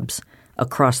jobs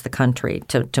across the country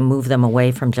to move them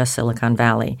away from just Silicon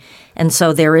Valley. And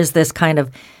so there is this kind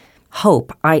of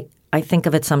hope. I think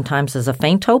of it sometimes as a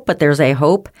faint hope, but there's a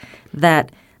hope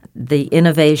that the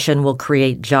innovation will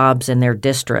create jobs in their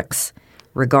districts,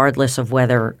 regardless of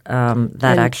whether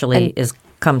that is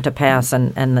come to pass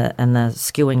and the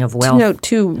skewing of wealth. To note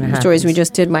two stories we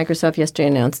just did. Microsoft yesterday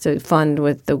announced a fund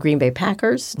with the Green Bay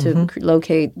Packers to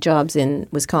locate jobs in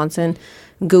Wisconsin.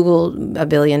 Google $1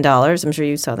 billion. I'm sure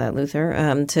you saw that,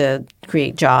 Luther, to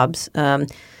create jobs.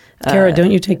 Kara, don't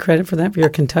you take credit for that, for your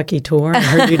Kentucky tour? I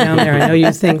heard you down there. I know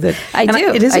you think that. I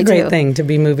do. It is a great thing to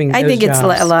be moving I those think it's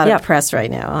jobs. a lot of press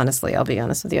right now, honestly. I'll be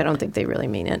honest with you. I don't think they really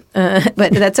mean it.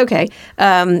 But that's okay.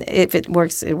 If it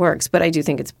works, it works. But I do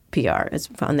think it's PR. It's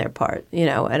on their part,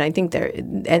 and I think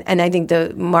I think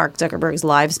the Mark Zuckerberg's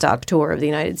livestock tour of the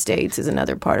United States is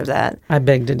another part of that. I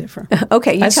beg to differ.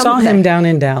 Okay. I saw him down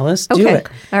in Dallas do it.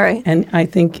 All right. And I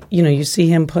think, you see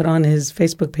him put on his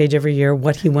Facebook page every year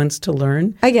what he wants to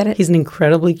learn. I get it. He's an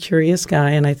incredibly curious guy,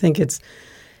 and I think it's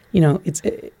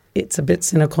a bit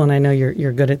cynical, and I know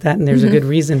you're good at that, and there's a good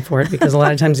reason for it, because a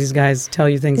lot of times these guys tell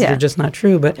you things that are just not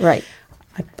true. But right.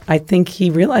 I think he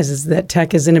realizes that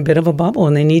tech is in a bit of a bubble,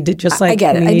 and they need to I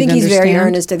get it. I think he's very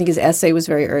earnest. I think his essay was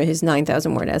very earnest. His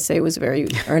 9,000-word essay was very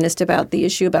earnest about the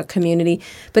issue, about community.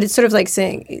 But it's sort of like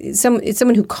saying it's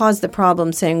someone who caused the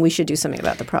problem saying we should do something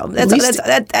about the problem.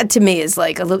 That to me is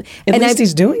like a little. At least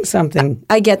he's doing something.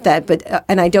 I get that, but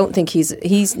and I don't think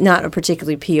he's not a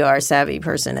particularly PR savvy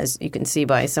person, as you can see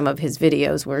by some of his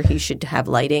videos where he should have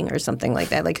lighting or something like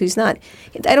that. Like he's not.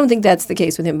 I don't think that's the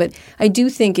case with him, but I do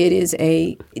think it is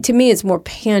to me, it's more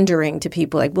pandering to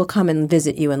people. Like, we'll come and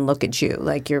visit you and look at you.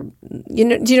 Like, do you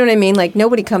know what I mean? Like,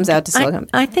 nobody comes out to Silicon.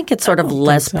 I think it's sort of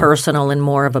less personal and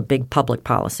more of a big public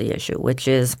policy issue, which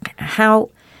is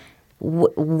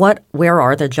where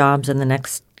are the jobs in the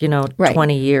next,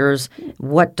 20 years?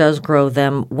 What does grow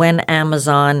them? When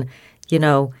Amazon,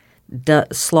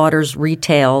 slaughters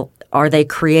retail, are they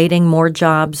creating more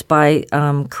jobs by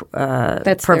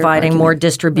providing more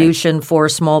distribution for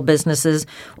small businesses,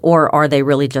 or are they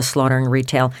really just slaughtering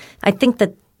retail? I think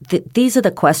that these are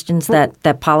the questions that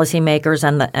policymakers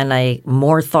and a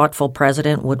more thoughtful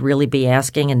president would really be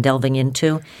asking and delving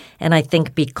into. And I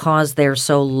think because they're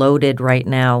so loaded right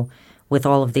now with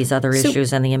all of these other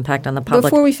issues and the impact on the public,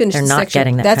 before we finish they're not section,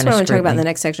 getting that that's kind what of I want to talk about in scrutiny. the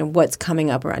next section, what's coming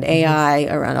up around AI,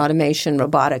 around automation,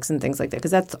 robotics, and things like that,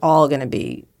 because that's all going to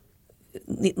be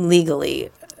legally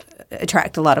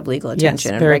attract a lot of legal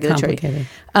attention and regulatory.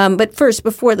 Complicated. But first,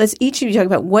 let's each of you talk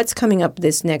about what's coming up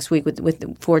this next week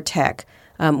for tech.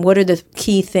 What are the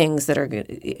key things that are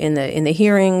in the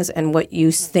hearings, and what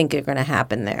you think are going to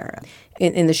happen there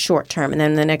in the short term? And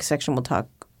then in the next section, we'll talk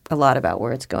a lot about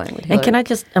where it's going with Hillary. And can I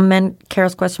just amend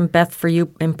Kara's question, Beth, for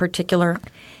you in particular?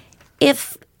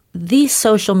 If these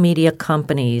social media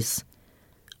companies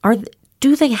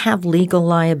do they have legal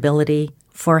liability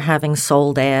for having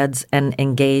sold ads and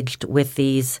engaged with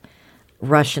these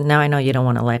Russian – now I know you don't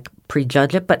want to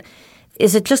prejudge it, but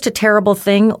is it just a terrible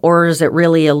thing, or is it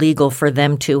really illegal for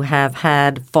them to have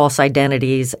had false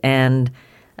identities and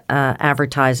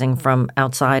advertising from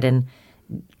outside? And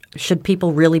should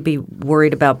people really be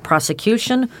worried about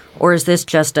prosecution, or is this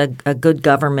just a good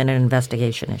government and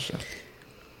investigation issue?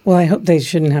 Well, I hope they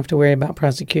shouldn't have to worry about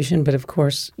prosecution, but of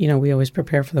course, we always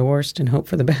prepare for the worst and hope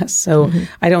for the best. So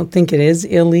I don't think it is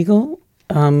illegal,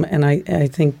 and I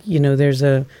think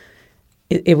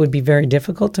it would be very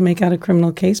difficult to make out a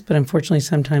criminal case. But unfortunately,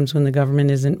 sometimes when the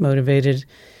government isn't motivated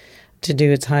to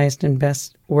do its highest and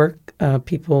best work,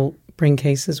 people bring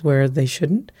cases where they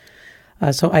shouldn't.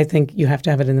 So I think you have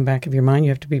to have it in the back of your mind. You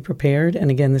have to be prepared.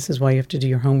 And again, this is why you have to do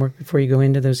your homework before you go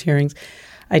into those hearings.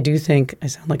 I do think, I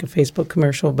sound like a Facebook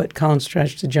commercial, but Colin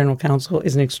Stretch, the general counsel,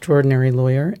 is an extraordinary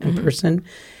lawyer and person.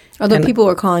 Although people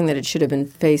were calling that it should have been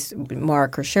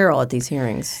Mark or Cheryl at these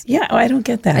hearings. Yeah, I don't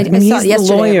get that. I mean, he's the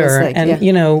lawyer,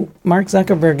 and Mark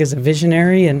Zuckerberg is a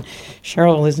visionary, and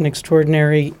Cheryl is an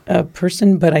extraordinary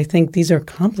person. But I think these are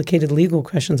complicated legal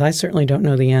questions. I certainly don't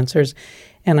know the answers,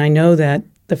 and I know that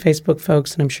the Facebook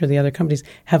folks, and I'm sure the other companies,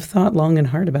 have thought long and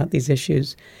hard about these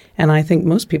issues. And I think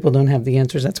most people don't have the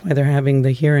answers. That's why they're having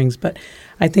the hearings. But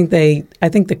I think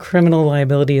the criminal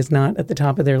liability is not at the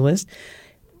top of their list.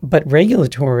 But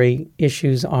regulatory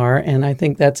issues are, and I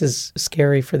think that's as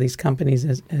scary for these companies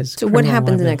as So what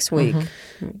happens next week?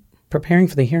 Preparing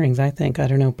for the hearings, I think. I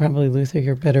don't know. Probably, Luther,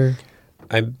 you're better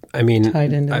tied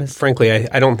into this. Frankly,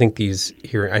 I don't think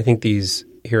I think these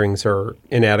hearings are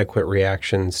inadequate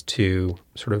reactions to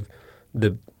sort of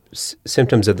the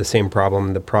symptoms of the same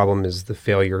problem. The problem is the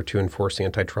failure to enforce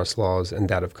antitrust laws and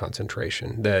that of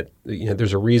concentration. That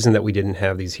there's a reason that we didn't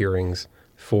have these hearings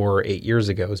 4 or 8 years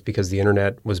ago, is because the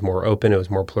internet was more open, it was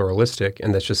more pluralistic,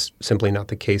 and that's just simply not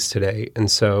the case today. And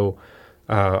so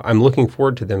I'm looking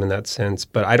forward to them in that sense.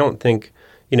 But I don't think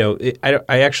I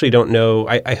actually don't know.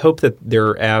 I hope that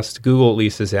they're asked. Google at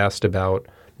least is asked about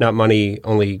not money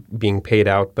only being paid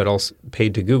out, but also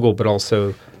paid to Google, but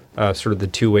also sort of the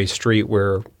two-way street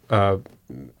where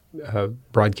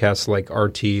broadcasts like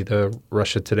RT, the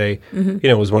Russia Today,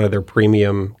 was one of their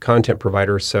premium content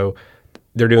providers. So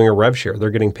they're doing a rev share. They're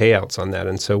getting payouts on that.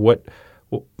 And so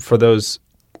for those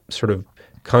sort of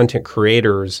content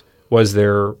creators,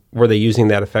 were they using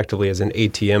that effectively as an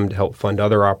ATM to help fund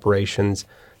other operations?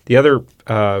 The other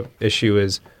issue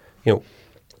is,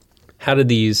 how do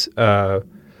these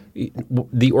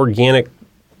the organic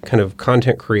kind of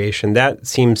content creation, that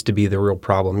seems to be the real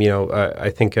problem. I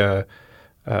think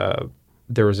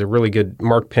there was a really good,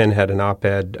 Mark Penn had an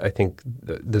op-ed, I think,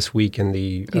 this week in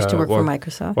the used to work for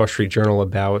Microsoft. Wall Street Journal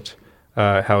about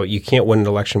how you can't win an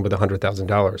election with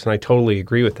 $100,000. And I totally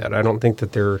agree with that. I don't think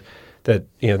that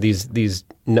these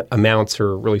amounts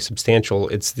are really substantial.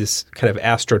 It's this kind of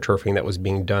astroturfing that was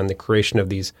being done, the creation of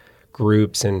these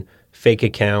groups and fake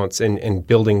accounts and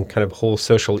building kind of whole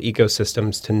social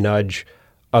ecosystems to nudge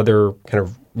other kind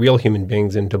of real human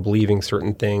beings into believing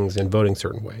certain things and voting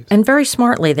certain ways. And very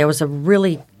smartly, there was a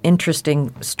really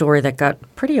interesting story that got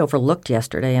pretty overlooked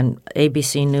yesterday in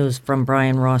ABC News from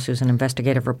Brian Ross, who's an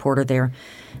investigative reporter there,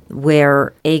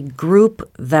 where a group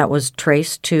that was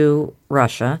traced to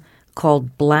Russia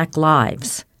called Black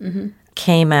Lives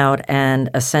came out and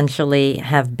essentially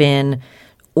have been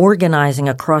organizing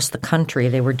across the country.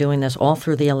 They were doing this all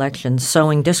through the election,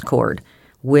 sowing discord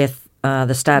with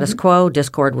the status quo,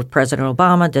 discord with President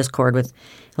Obama, discord with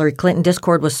Hillary Clinton,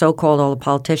 discord with so-called all the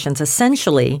politicians,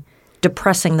 essentially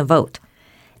depressing the vote.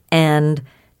 And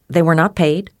they were not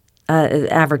paid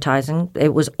advertising.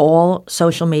 It was all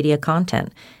social media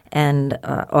content and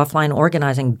offline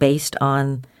organizing based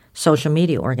on social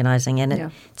media organizing.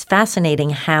 And it's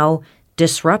fascinating how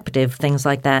disruptive things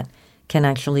like that can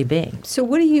actually be. So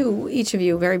what do you, each of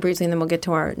you, very briefly, and then we'll get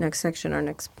to our next section, our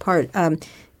next part,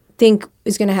 think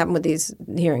is going to happen with these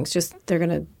hearings? Just they're going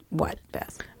to what,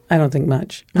 Beth? I don't think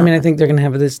much. I mean, I think they're going to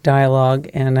have this dialogue,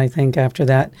 and I think after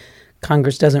that,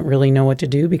 Congress doesn't really know what to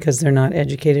do because they're not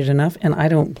educated enough, and I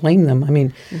don't blame them. I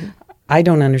mean, I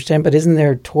don't understand, but isn't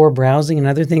there Tor browsing and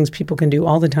other things people can do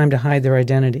all the time to hide their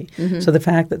identity? So the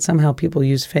fact that somehow people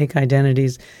use fake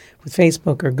identities with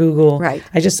Facebook or Google, right.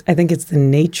 I think it's the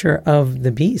nature of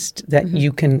the beast that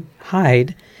you can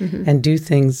hide and do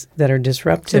things that are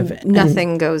disruptive. So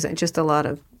nothing goes, just a lot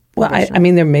of. Well, I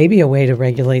mean, there may be a way to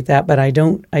regulate that, but I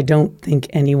don't think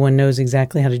anyone knows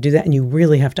exactly how to do that, and you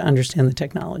really have to understand the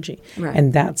technology,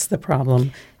 and that's the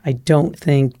problem. I don't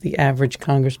think the average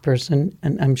congressperson,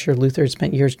 and I'm sure Luther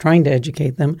spent years trying to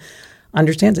educate them,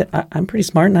 understands it. I'm pretty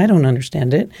smart, and I don't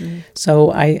understand it.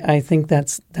 So I think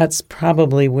that's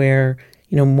probably where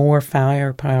more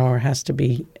firepower has to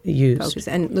be used. Focus.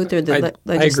 And Luther, the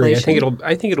legislation. I agree.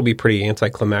 I think it'll be pretty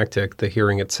anticlimactic, the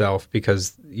hearing itself,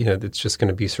 because it's just going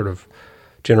to be sort of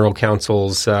general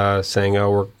counsels saying,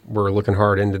 "Oh, we're looking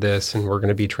hard into this, and we're going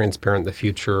to be transparent in the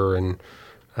future," and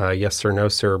yes sir, no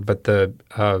sir. But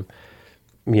from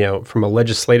a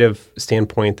legislative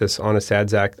standpoint, this Honest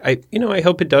Ads Act, I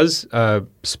hope it does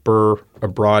spur a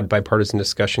broad bipartisan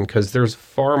discussion, because there's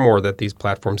far more that these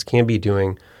platforms can be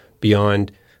doing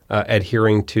beyond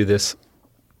adhering to this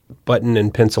button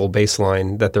and pencil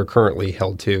baseline that they're currently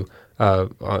held to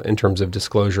in terms of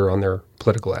disclosure on their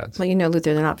political ads. Well,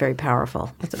 Luther, they're not very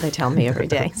powerful. That's what they tell me every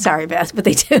day. Sorry, Beth, but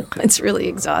they do. It's really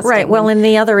exhausting. Right. Well, and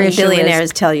the other issue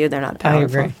billionaires tell you they're not powerful.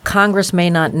 I agree. Congress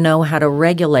may not know how to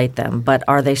regulate them, but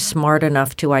are they smart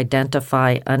enough to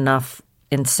identify enough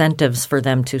incentives for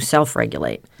them to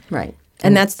self-regulate? Right.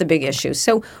 And that's the big issue.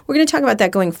 So we're going to talk about that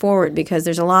going forward, because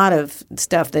there's a lot of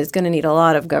stuff that's going to need a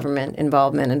lot of government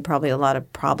involvement and probably a lot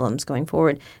of problems going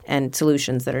forward and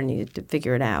solutions that are needed to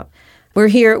figure it out. We're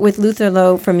here with Luther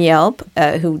Lowe from Yelp,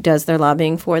 who does their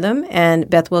lobbying for them, and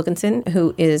Beth Wilkinson,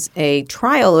 who is a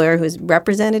trial lawyer who's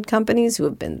represented companies, who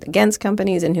have been against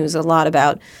companies, and who's a lot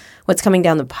about what's coming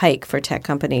down the pike for tech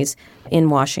companies in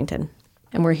Washington.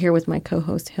 And we're here with my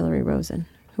co-host, Hillary Rosen,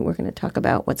 who we're going to talk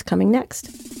about what's coming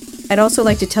next. I'd also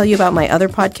like to tell you about my other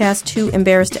podcast, Too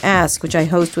Embarrassed to Ask, which I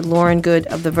host with Lauren Good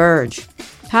of The Verge.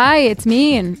 Hi, it's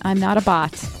me, and I'm not a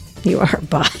bot. You are a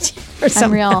bot.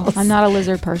 I'm real. Else. I'm not a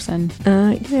lizard person.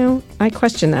 I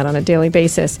question that on a daily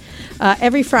basis.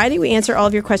 Every Friday, we answer all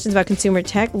of your questions about consumer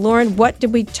tech. Lauren, what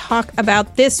did we talk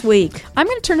about this week? I'm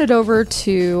going to turn it over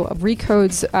to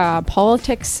Recode's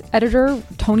politics editor,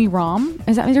 Tony Rahm.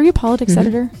 Are you a politics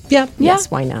editor? Yeah.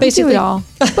 Yes, why not? Basically. Do it all.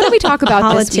 What did we talk about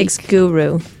politics this week?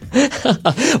 Guru.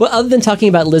 Well, other than talking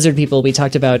about lizard people, we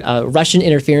talked about Russian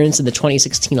interference in the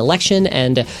 2016 election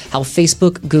and how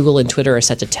Facebook, Google, and Twitter are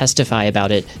set to testify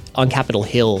about it on Capitol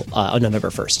Hill on November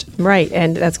 1st. Right,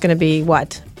 and that's going to be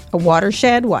what? A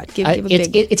watershed? What? Give a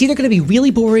big... It's either going to be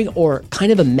really boring or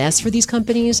kind of a mess for these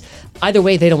companies. Either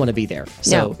way, they don't want to be there.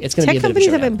 So it's going to be a bit of a Tech companies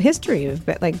showdown. have a history of,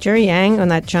 like Jerry Yang on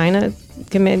that China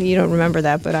committee. You don't remember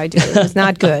that, but I do. It was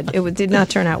not good. It did not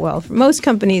turn out well. For most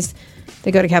companies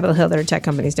that go to Capitol Hill that are tech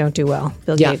companies don't do well.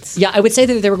 Bill Gates. Yeah, I would say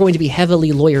that they were going to be heavily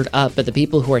lawyered up, but the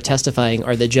people who are testifying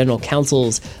are the general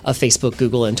counsels of Facebook,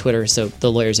 Google, and Twitter, so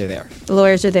the lawyers are there. The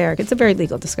lawyers are there. It's a very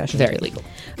legal discussion. Very legal.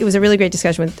 It was a really great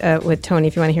discussion with Tony,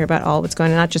 if you want to hear about all what's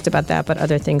going on, not just about that, but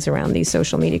other things around these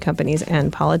social media companies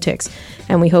and politics.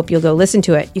 And we hope you'll go listen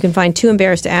to it. You can find Too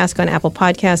Embarrassed to Ask on Apple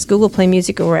Podcasts, Google Play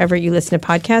Music, or wherever you listen to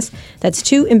podcasts. That's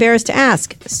Too Embarrassed to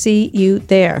Ask. See you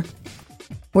there.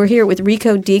 We're here with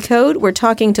Recode Decode. We're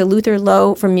talking to Luther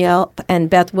Lowe from Yelp and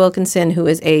Beth Wilkinson, who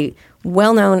is a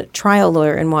well-known trial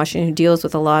lawyer in Washington who deals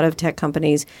with a lot of tech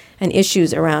companies and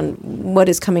issues around what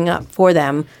is coming up for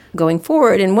them going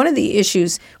forward. And one of the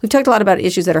issues, we've talked a lot about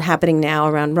issues that are happening now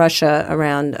around Russia,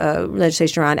 around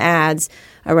legislation around ads,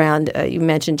 around, you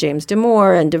mentioned James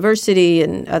Damore and diversity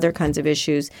and other kinds of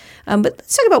issues. But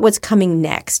let's talk about what's coming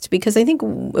next, because I think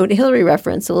what Hillary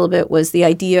referenced a little bit was the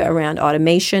idea around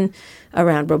automation,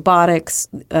 around robotics,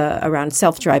 around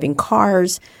self-driving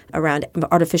cars, around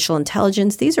artificial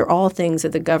intelligence. These are all things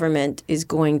that the government is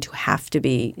going to have to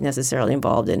be necessarily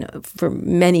involved in for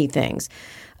many things.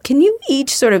 Can you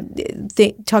each sort of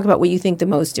talk about what you think the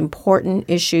most important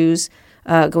issues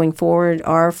going forward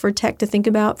are for tech to think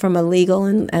about from a legal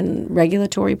and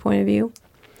regulatory point of view?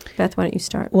 Beth, why don't you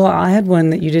start? Well, I had one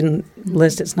that you didn't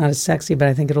list. It's not as sexy, but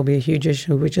I think it'll be a huge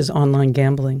issue, which is online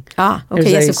gambling. Ah, okay,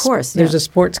 yes, of course. There's a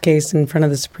sports case in front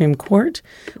of the Supreme Court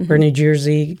where New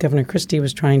Jersey Governor Christie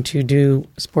was trying to do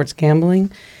sports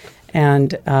gambling.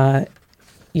 And, the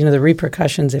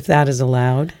repercussions, if that is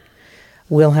allowed,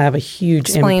 will have a huge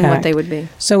impact. Explain what they would be.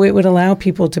 So it would allow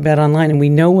people to bet online, and we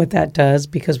know what that does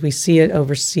because we see it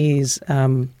overseas.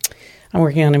 I'm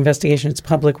working on an investigation. It's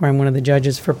public, where I'm one of the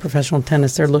judges for professional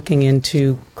tennis. They're looking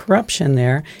into corruption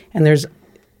there, and there's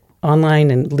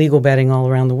online and legal betting all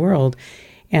around the world.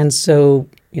 And so,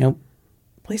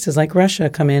 places like Russia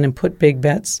come in and put big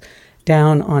bets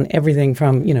down on everything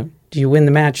from, do you win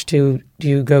the match to do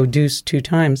you go deuce 2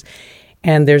 times?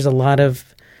 And there's a lot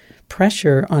of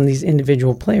pressure on these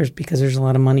individual players because there's a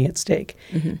lot of money at stake.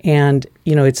 And,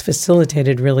 it's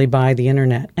facilitated really by the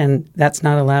internet. And that's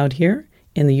not allowed here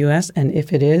in the U.S., and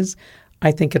if it is,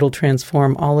 I think it'll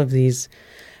transform all of these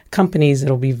companies.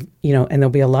 It'll be, and there'll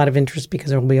be a lot of interest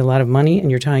because there'll be a lot of money,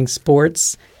 and you're tying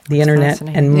sports, the internet,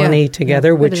 and money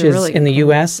together, which is really in the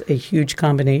U.S. a huge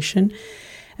combination.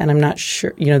 And I'm not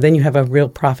sure, then you have a real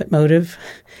profit motive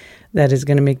that is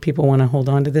going to make people want to hold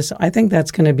on to this. So I think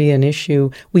that's going to be an issue.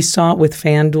 We saw it with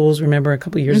FanDuels. Remember a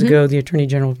couple of years ago, the Attorney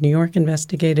General of New York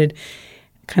investigated,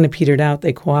 kind of petered out.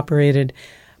 They cooperated.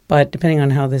 But depending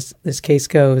on how this case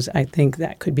goes, I think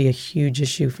that could be a huge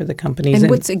issue for the companies. And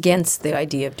what's against the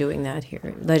idea of doing that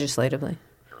here legislatively?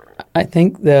 I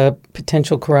think the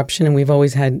potential corruption, and we've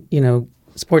always had,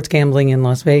 sports gambling in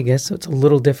Las Vegas, so it's a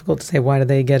little difficult to say why do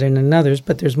they get it and others,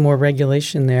 but there's more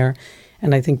regulation there.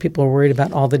 And I think people are worried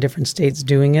about all the different states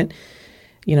doing it,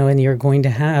 and you're going to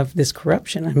have this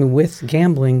corruption. I mean, with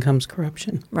gambling comes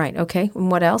corruption. Right, okay.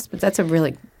 And what else? But that's a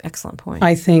really excellent point.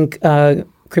 I think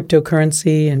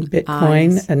cryptocurrency and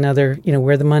Bitcoin, another,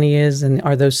 where the money is, and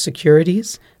are those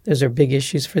securities? Those are big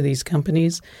issues for these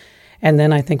companies. And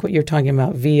then I think what you're talking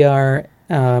about, VR,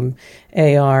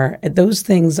 AR, those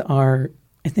things are,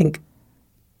 I think,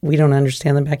 we don't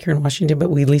understand them back here in Washington,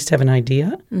 but we at least have an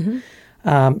idea.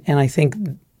 And I think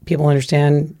people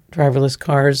understand driverless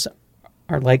cars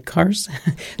are like cars,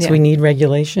 so we need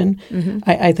regulation.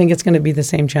 I think it's going to be the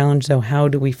same challenge, though. How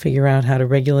do we figure out how to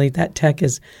regulate that? Tech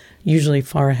is usually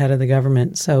far ahead of the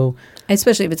government. So,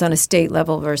 especially if it's on a state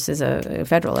level versus a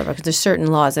federal level, because there's certain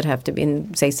laws that have to be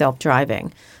in, say,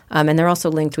 self-driving. And they're also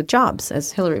linked with jobs,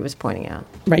 as Hillary was pointing out.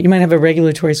 Right. You might have a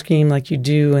regulatory scheme like you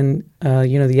do in, the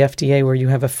FDA, where you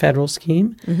have a federal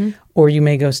scheme, or you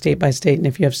may go state by state. And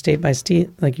if you have state by state,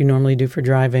 like you normally do for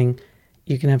driving,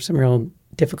 you can have some real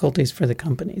difficulties for the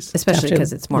companies. Especially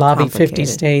because it's more lobby complicated. 50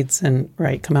 states and,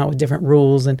 come out with different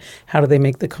rules. And how do they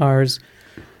make the cars,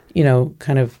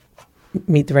 kind of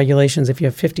meet the regulations? If you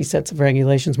have 50 sets of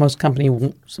regulations, most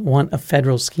companies want a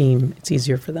federal scheme. It's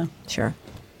easier for them. Sure.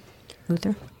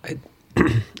 Luther?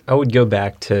 I would go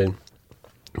back to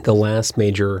the last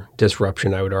major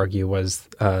disruption, I would argue, was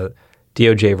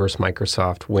DOJ versus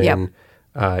Microsoft, when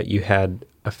you had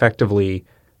effectively,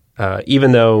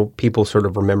 even though people sort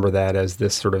of remember that as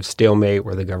this sort of stalemate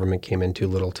where the government came in too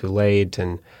little too late,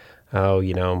 and,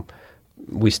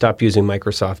 we stopped using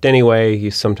Microsoft anyway,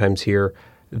 you sometimes hear.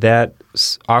 that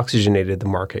oxygenated the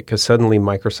market because suddenly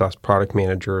Microsoft's product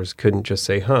managers couldn't just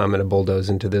say, I'm going to bulldoze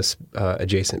into this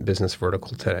adjacent business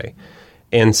vertical today.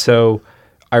 And so,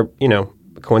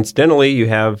 coincidentally, you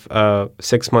have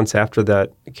 6 months after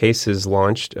that case is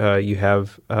launched, you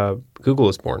have Google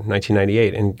is born,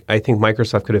 1998. And I think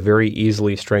Microsoft could have very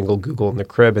easily strangled Google in the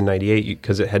crib in 98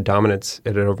 because it had dominance.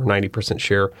 It had over 90%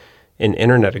 share in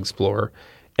Internet Explorer.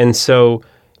 And so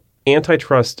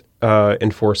antitrust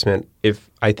enforcement,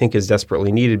 I think, is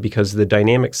desperately needed because the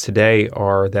dynamics today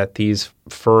are that these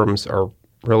firms are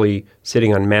really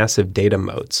sitting on massive data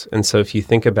moats. And so if you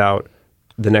think about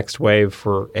the next wave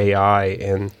for AI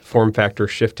and form factor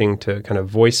shifting to kind of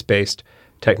voice-based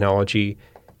technology,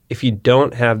 if you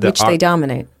don't have the... Which they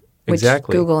dominate.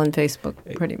 Exactly. Which Google and Facebook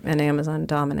and Amazon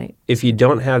dominate. If you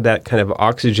don't have that kind of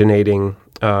oxygenating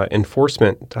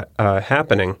enforcement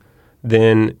happening,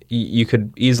 then you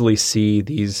could easily see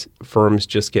these firms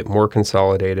just get more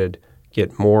consolidated,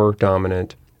 get more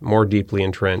dominant, more deeply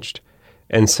entrenched.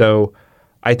 And so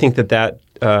I think that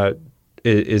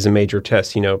is a major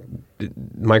test.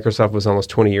 Microsoft was almost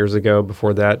 20 years ago.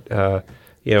 Before that,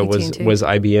 was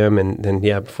IBM, and then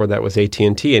before that was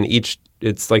AT&T. And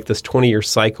it's like this 20-year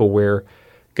cycle where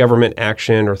government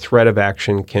action or threat of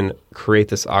action can create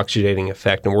this oxygenating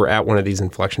effect. And we're at one of these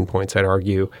inflection points, I'd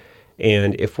argue.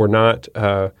 And if we're not,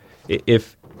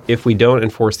 if we don't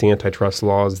enforce the antitrust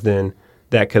laws, then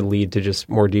that could lead to just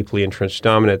more deeply entrenched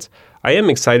dominance. I am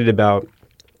excited about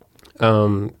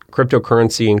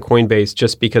cryptocurrency and Coinbase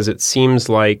just because it seems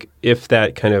like if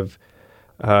that kind of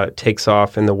takes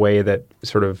off in the way that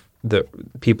sort of the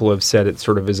people have said it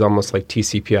sort of is almost like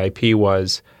TCP/IP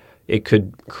was, it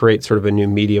could create sort of a new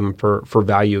medium for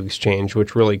value exchange,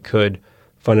 which really could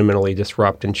fundamentally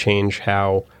disrupt and change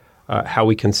how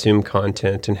we consume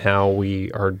content and how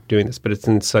we are doing this. But it's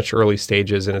in such early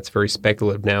stages and it's very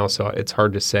speculative now, so it's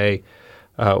hard to say,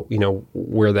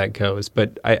 where that goes.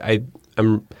 But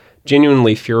I'm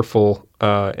genuinely fearful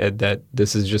that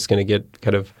this is just going to get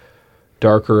kind of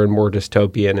darker and more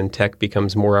dystopian, and tech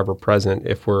becomes more ever present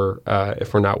if we're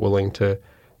not willing to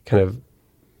kind of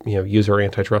use our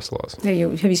antitrust laws.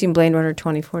 Have you seen Blade Runner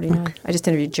 2049? I just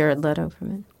interviewed Jared Leto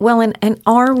from it. Well, and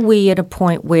are we at a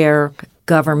point where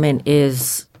government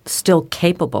is still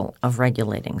capable of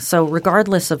regulating? So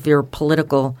regardless of your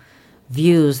political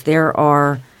views, there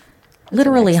are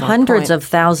literally hundreds of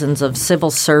thousands of civil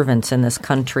servants in this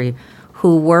country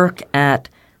who work at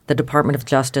the Department of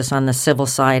Justice on the civil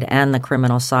side and the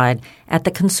criminal side, at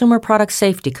the Consumer Product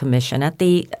Safety Commission, at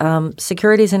the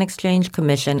Securities and Exchange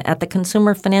Commission, at the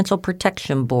Consumer Financial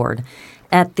Protection Board,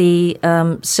 at the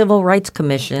Civil Rights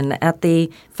Commission, at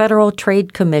the Federal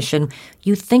Trade Commission.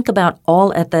 You think about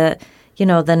all at the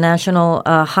National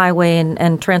Highway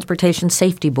and Transportation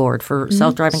Safety Board for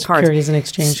self-driving cars. Securities and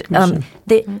Exchange Commission.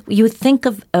 You think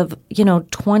of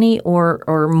 20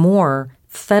 or more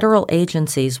federal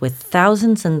agencies with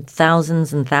thousands and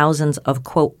thousands and thousands of,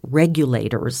 quote,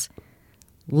 regulators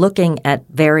looking at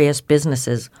various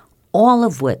businesses, all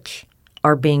of which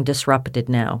are being disrupted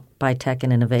now by tech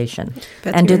and innovation.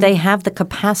 And do they have the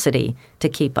capacity to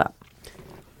keep up?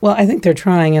 Well, I think they're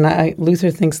trying, and Luther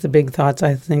thinks the big thoughts,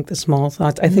 I think the small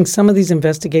thoughts. I think some of these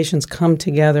investigations come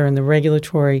together in the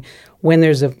regulatory when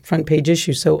there's a front page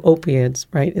issue. So opioids,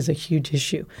 right, is a huge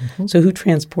issue. Mm-hmm. So who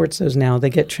transports those now?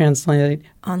 They get translated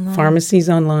online.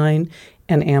 Pharmacies online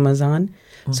and Amazon.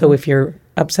 Mm-hmm. So if you're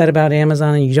upset about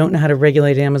Amazon and you don't know how to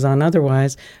regulate Amazon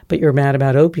otherwise, but you're mad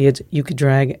about opioids, you could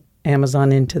drag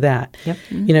Amazon into that. Yep.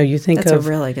 You think That's a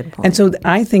really good point. And so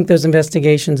I think those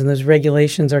investigations and those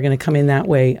regulations are going to come in that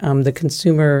way. The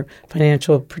Consumer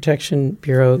Financial Protection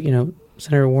Bureau,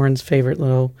 Senator Warren's favorite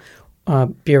little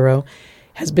bureau,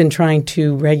 has been trying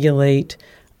to regulate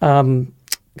online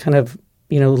lending.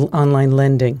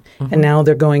 Mm-hmm. And now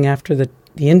they're going after the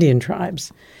Indian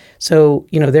tribes. So,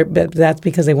 that's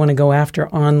because they want to go after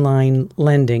online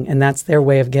lending, and that's their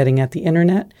way of getting at the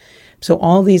Internet. So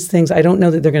all these things, I don't know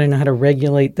that they're going to know how to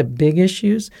regulate the big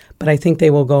issues, but I think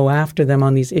they will go after them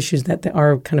on these issues that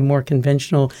are kind of more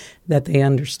conventional that they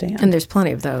understand. And there's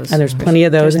plenty of those. And there's plenty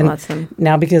of those. There's and lots of them.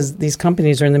 Now because these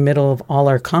companies are in the middle of all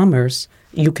our commerce,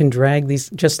 you can drag these,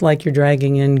 just like you're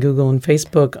dragging in Google and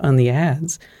Facebook on the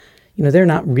ads. They're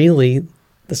not really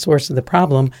the source of the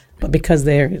problem, but because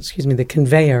they're, the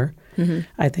conveyor,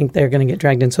 I think they're going to get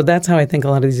dragged in. So that's how I think a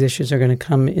lot of these issues are going to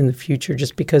come in the future,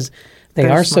 just because they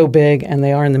are so big and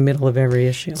they are in the middle of every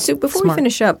issue. So before we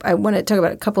finish up, I want to talk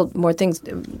about a couple more things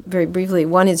very briefly.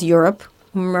 One is Europe.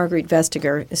 Marguerite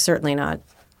Vestager is certainly not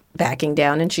backing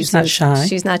down, and she's not shy.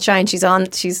 She's not shy, and she's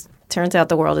turns out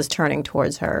the world is turning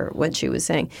towards her, what she was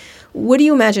saying. What do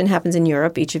you imagine happens in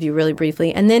Europe, each of you really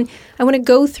briefly? And then I want to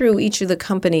go through each of the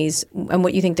companies and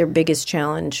what you think their biggest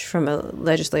challenge from a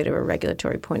legislative or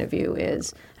regulatory point of view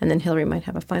is. And then Hillary might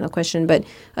have a final question. But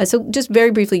so just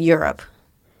very briefly, Europe.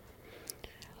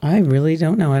 I really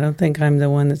don't know. I don't think I'm the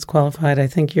one that's qualified. I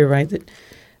think you're right that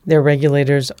their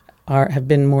regulators have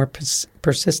been more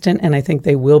persistent, and I think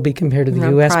they will be compared to the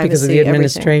U.S. because of the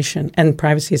administration. Everything. And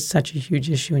privacy is such a huge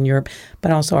issue in Europe.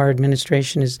 But also our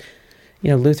administration is,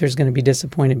 Luther's going to be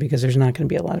disappointed because there's not going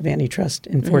to be a lot of antitrust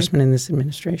enforcement in this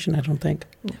administration, I don't think.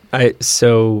 I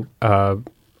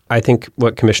think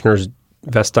what Commissioner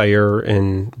Vestager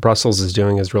in Brussels is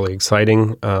doing is really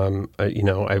exciting.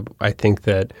 I think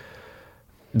that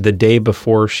the day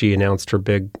before she announced her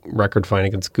big record fine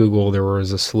against Google, there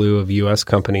was a slew of U.S.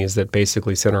 companies that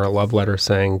basically sent her a love letter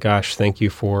saying, gosh, thank you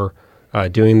for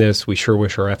doing this. We sure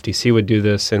wish our FTC would do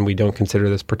this, and we don't consider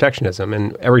this protectionism.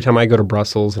 And every time I go to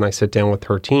Brussels and I sit down with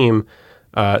her team,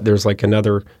 there's like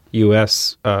another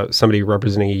U.S., somebody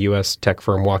representing a U.S. tech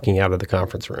firm walking out of the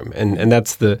conference room. And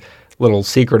that's the little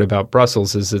secret about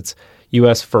Brussels is it's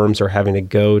U.S. firms are having to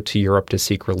go to Europe to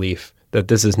seek relief. That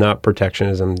this is not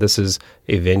protectionism. This is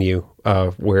a venue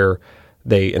where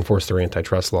they enforce their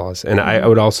antitrust laws. And I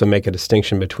would also make a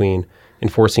distinction between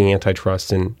enforcing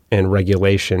antitrust and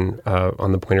regulation.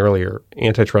 On the point earlier,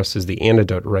 antitrust is the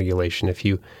antidote to regulation. If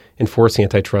you enforce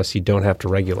antitrust, you don't have to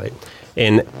regulate.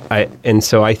 And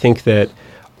so I think that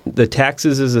the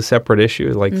taxes is a separate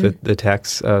issue, like the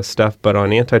tax stuff. But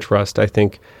on antitrust, I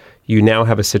think you now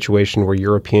have a situation where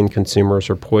European consumers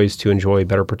are poised to enjoy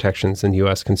better protections than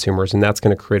U.S. consumers, and that's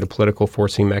going to create a political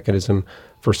forcing mechanism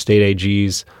for state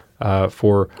AGs. Which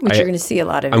you're going to see a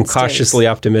lot of. I'm cautiously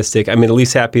optimistic. I mean, at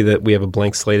least happy that we have a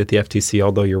blank slate at the FTC,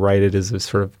 although you're right, it is a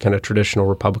sort of kind of traditional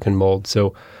Republican mold.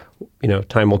 So,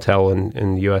 time will tell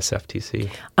in the U.S. FTC.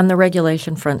 On the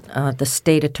regulation front, the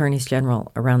state attorneys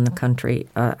general around the country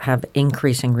have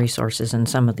increasing resources in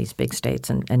some of these big states.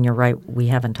 And you're right, we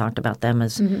haven't talked about them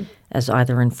as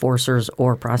either enforcers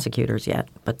or prosecutors yet,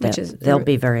 but they'll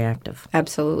be very active.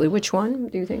 Absolutely. Which one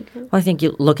do you think? Well, I think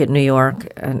you look at New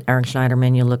York and Eric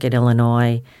Schneiderman, you look at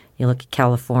Illinois, you look at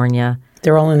California.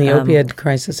 They're all in the opioid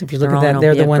crisis. If you look at that,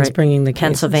 they're the ones bringing the cases.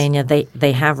 Pennsylvania,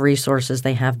 they have resources,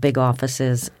 they have big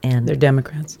offices, and they're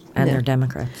Democrats. They're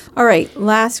Democrats. All right,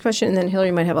 last question, and then Hillary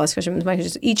might have a last question.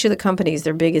 Just each of the companies,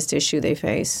 their biggest issue they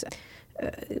face.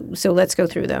 So let's go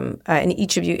through them. And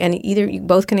each of you, and either you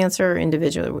both can answer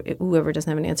individually. Whoever doesn't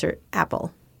have an answer,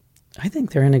 Apple. I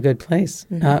think they're in a good place.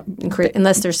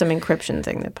 Unless there's some encryption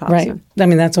thing that pops right. up. I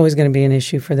mean, that's always going to be an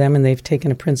issue for them, and they've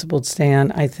taken a principled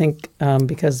stand. I think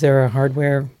because they're a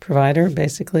hardware provider,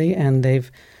 basically, and they've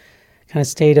kind of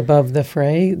stayed above the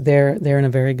fray, they're in a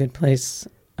very good place.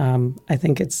 I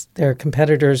think it's their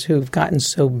competitors who've gotten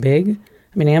so big.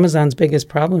 I mean, Amazon's biggest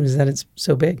problem is that it's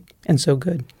so big and so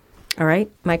good. All right,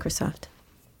 Microsoft.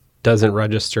 Doesn't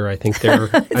register. I think they're.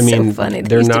 So funny.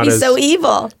 They're used not to be so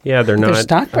evil. Yeah, they're not. Their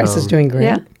stock price is doing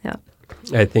great. Yeah.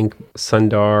 I think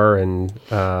Sundar and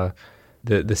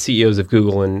the CEOs of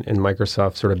Google and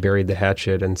Microsoft sort of buried the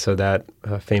hatchet, and so that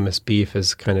famous beef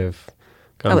has kind of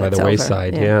gone by the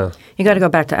wayside. Yeah. You got to go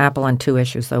back to Apple on two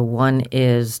issues, though. One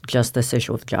is just this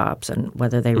issue of jobs and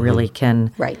whether they really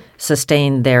can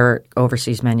sustain their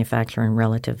overseas manufacturing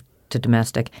relative to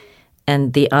domestic.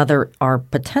 And the other are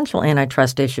potential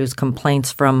antitrust issues,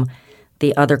 complaints from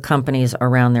the other companies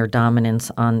around their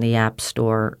dominance on the App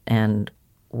Store and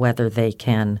whether they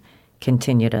can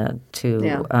continue to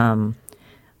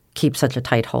keep such a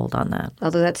tight hold on that.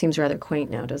 Although that seems rather quaint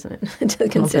now, doesn't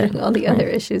it? Considering all the other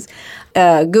issues.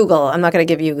 Google. I'm not going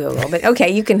to give you Google, but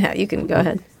okay, you can go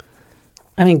ahead.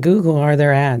 I mean, Google are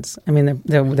their ads. I mean,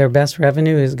 their best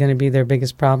revenue is going to be their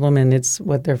biggest problem, and it's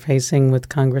what they're facing with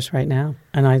Congress right now.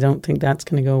 And I don't think that's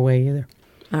going to go away either.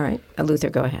 All right. Luther,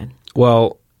 go ahead.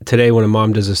 Well, today when a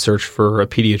mom does a search for a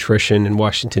pediatrician in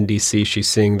Washington, D.C., she's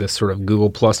seeing this sort of Google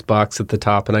Plus box at the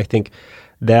top. And I think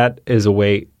that is a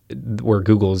way where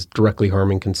Google is directly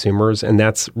harming consumers. And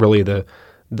that's really the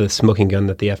smoking gun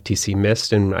that the FTC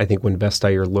missed. And I think when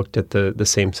Vestager looked at the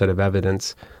same set of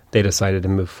evidence, they decided to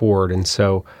move forward. And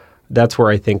so that's where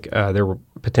I think they were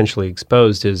potentially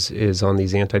exposed is on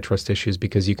these antitrust issues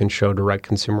because you can show direct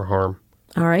consumer harm.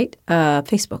 All right.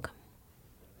 Facebook.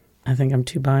 I think I'm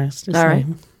too biased to All say. Right.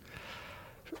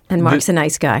 And Mark's a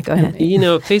nice guy. Go ahead.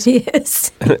 Facebook.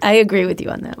 Yes. I agree with you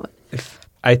on that one.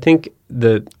 I think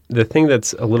the thing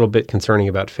that's a little bit concerning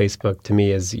about Facebook to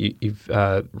me is you've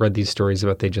read these stories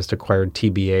about they just acquired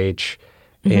TBH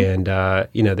And,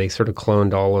 they sort of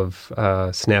cloned all of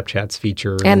Snapchat's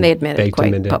features. And they admitted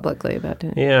quite publicly about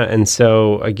it. Yeah. And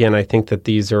so, again, I think that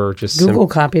these are just... Google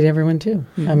copied everyone, too.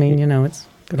 I mean, it's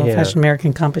good old-fashioned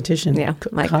American competition. Yeah,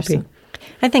 copy.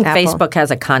 I think Apple. Facebook has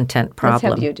a content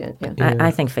problem. Let's have you, yeah.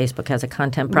 I think Facebook has a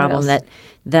content problem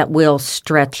that will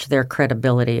stretch their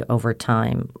credibility over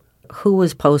time. Who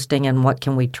is posting and what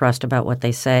can we trust about what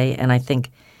they say? And I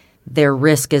think their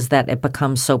risk is that it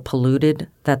becomes so polluted,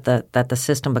 that the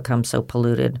system becomes so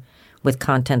polluted with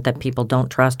content that people don't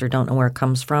trust or don't know where it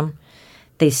comes from.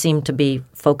 They seem to be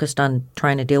focused on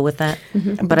trying to deal with that.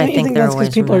 Mm-hmm. But I think there are ways.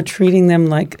 Because people are treating them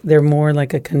like they're more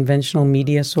like a conventional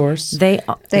media source. They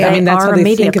that's are a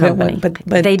media company.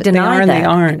 But they deny that. They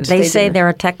aren't. They say they're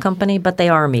a tech company, but they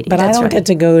are a media. But I don't get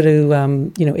to go to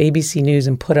ABC News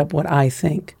and put up what I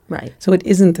think. Right. So it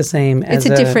isn't the same as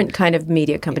it's a different kind of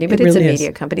media company, but it it's really a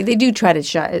media company. They do try to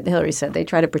Hillary said they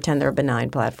try to pretend they're a benign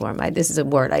platform. This is a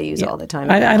word I use all the time.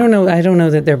 I don't know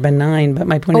that they're benign, but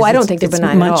my point is I don't think they're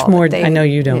benign much at all. More, I know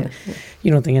you don't. Yeah.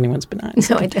 You don't think anyone's benign.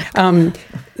 No, I don't.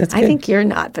 That's I think you're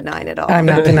not benign at all. I'm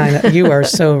not benign. You are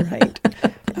so right.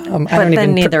 But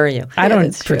then neither are you. I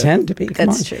don't pretend to be.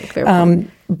 That's true. Fair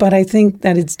point. But I think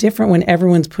that it's different when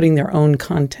everyone's putting their own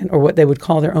content or what they would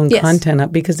call their own content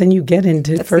up, because then you get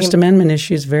into First Amendment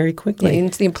issues very quickly. Yeah,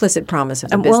 it's the implicit promise of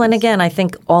the business. Well, and again, I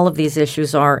think all of these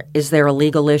issues are, is there a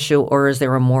legal issue or is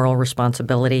there a moral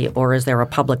responsibility or is there a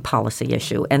public policy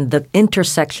issue? And the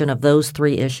intersection of those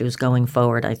three issues going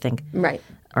forward, I think,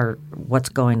 are what's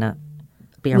going to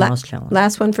be our most challenge.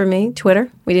 Last one for me, Twitter.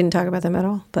 We didn't talk about them at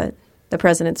all, but the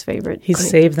president's favorite. He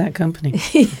saved that company.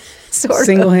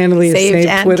 Single-handedly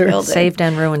saved Twitter. Saved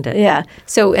and ruined it. Yeah.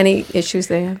 So any issues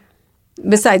there?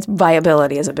 Besides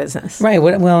viability as a business. Right.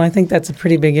 Well, I think that's a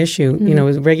pretty big issue.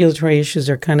 Mm-hmm. Regulatory issues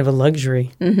are kind of a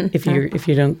luxury if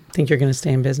you don't think you're going to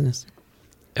stay in business.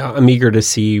 I'm eager to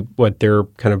see what their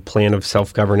kind of plan of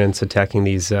self-governance attacking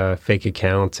these fake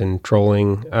accounts and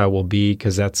trolling will be,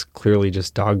 because that's clearly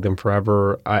just dogged them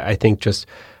forever. I think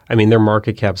their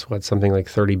market cap's something like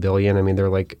 $30 billion. I mean, they're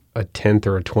like a 10th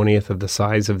or a 20th of the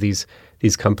size of these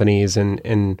companies,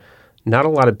 and not a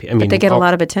lot of. But they get a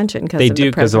lot of attention because they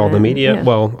do because of all the media. Yeah.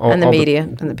 Well, all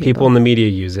the people in the media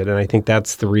use it, and I think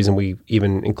that's the reason we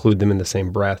even include them in the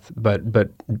same breath. But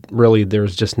really,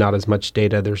 there's just not as much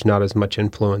data. There's not as much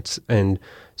influence, and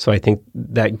so I think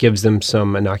that gives them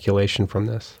some inoculation from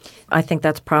this. I think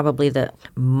that's probably the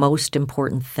most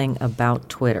important thing about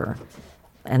Twitter.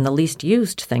 And the least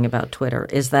used thing about Twitter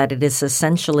is that it is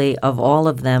essentially, of all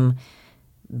of them,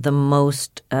 the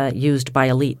most used by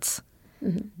elites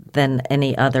than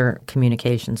any other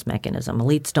communications mechanism.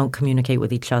 Elites don't communicate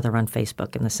with each other on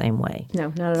Facebook in the same way.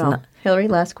 No, not at all. Hillary,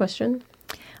 last question.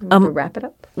 To wrap it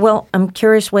up. Well, I'm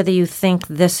curious whether you think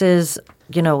this is,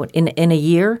 in a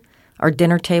year,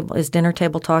 is dinner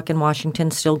table talk in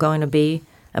Washington still going to be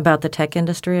about the tech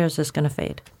industry, or is this going to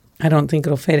fade? I don't think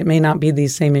it'll fade. It may not be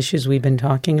these same issues we've been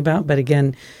talking about, but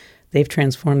again, they've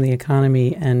transformed the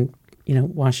economy, and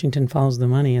Washington follows the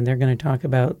money, and they're going to talk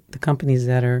about the companies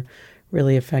that are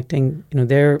really affecting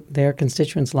their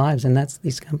constituents' lives, and that's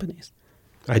these companies.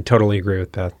 I totally agree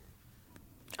with Beth.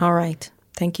 All right.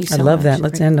 Thank you so much. I love that.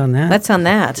 Let's end on that. Let's on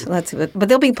that. But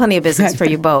there'll be plenty of business for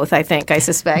you both, I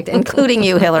suspect, including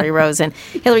you, Hillary Rosen.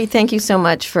 Hillary, thank you so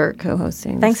much for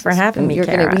co-hosting. Thanks for having me,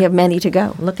 Kara. We have many to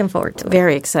go. Looking forward to it.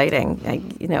 Very exciting.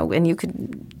 And you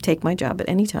could take my job at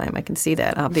any time. I can see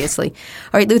that, obviously.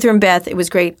 All right, Luther and Beth, it was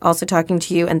great also talking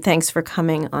to you, and thanks for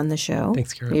coming on the show.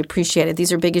 Thanks, Kara. We appreciate it.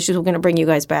 These are big issues. We're going to bring you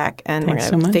guys back, and Thanks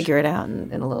we're going to figure it out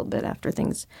in a little bit after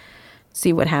things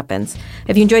see what happens.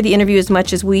 If you enjoyed the interview as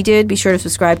much as we did, be sure to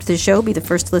subscribe to the show, be the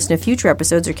first to listen to future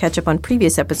episodes, or catch up on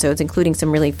previous episodes, including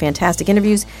some really fantastic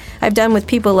interviews I've done with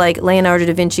people like Leonardo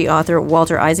da Vinci author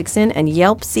Walter Isaacson and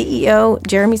Yelp CEO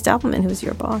Jeremy Stoppelman, who's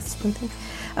your boss.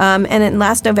 And in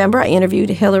last November, I interviewed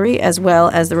Hillary as well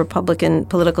as the Republican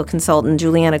political consultant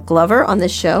Juliana Glover on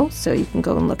this show, so you can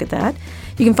go and look at that.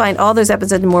 You can find all those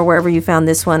episodes and more wherever you found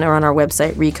this one, or on our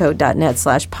website,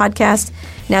 recode.net/podcast.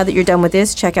 Now that you're done with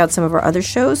this, check out some of our other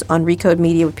shows on Recode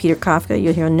Media with Peter Kafka.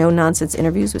 You'll hear no-nonsense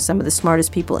interviews with some of the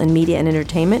smartest people in media and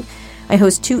entertainment. I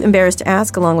host Too Embarrassed to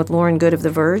Ask along with Lauren Good of The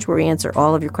Verge, where we answer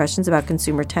all of your questions about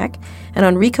consumer tech. And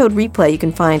on Recode Replay, you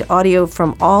can find audio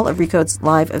from all of Recode's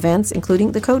live events,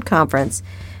 including the Code Conference.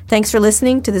 Thanks for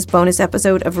listening to this bonus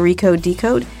episode of Recode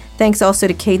Decode. Thanks also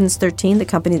to Cadence 13, the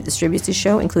company that distributes the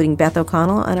show, including Beth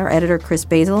O'Connell and our editor, Chris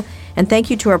Basil. And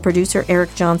thank you to our producer,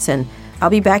 Eric Johnson.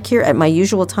 I'll be back here at my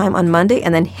usual time on Monday,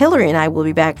 and then Hillary and I will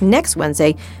be back next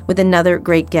Wednesday with another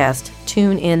great guest.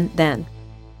 Tune in then.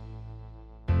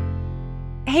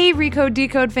 Hey, Recode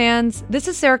Decode fans. This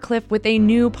is Sarah Cliff with a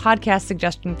new podcast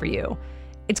suggestion for you.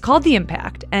 It's called The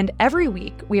Impact, and every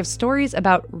week we have stories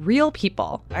about real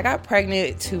people. I got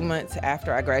pregnant 2 months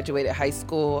after I graduated high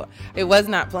school. It was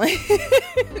not planned.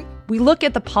 We look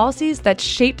at the policies that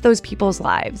shape those people's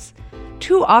lives.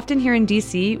 Too often here in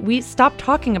DC, we stop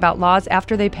talking about laws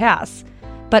after they pass.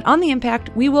 But on The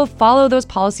Impact, we will follow those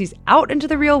policies out into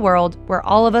the real world where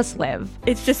all of us live.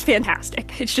 It's just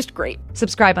fantastic. It's just great.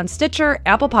 Subscribe on Stitcher,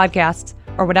 Apple Podcasts,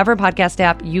 or whatever podcast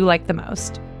app you like the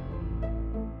most.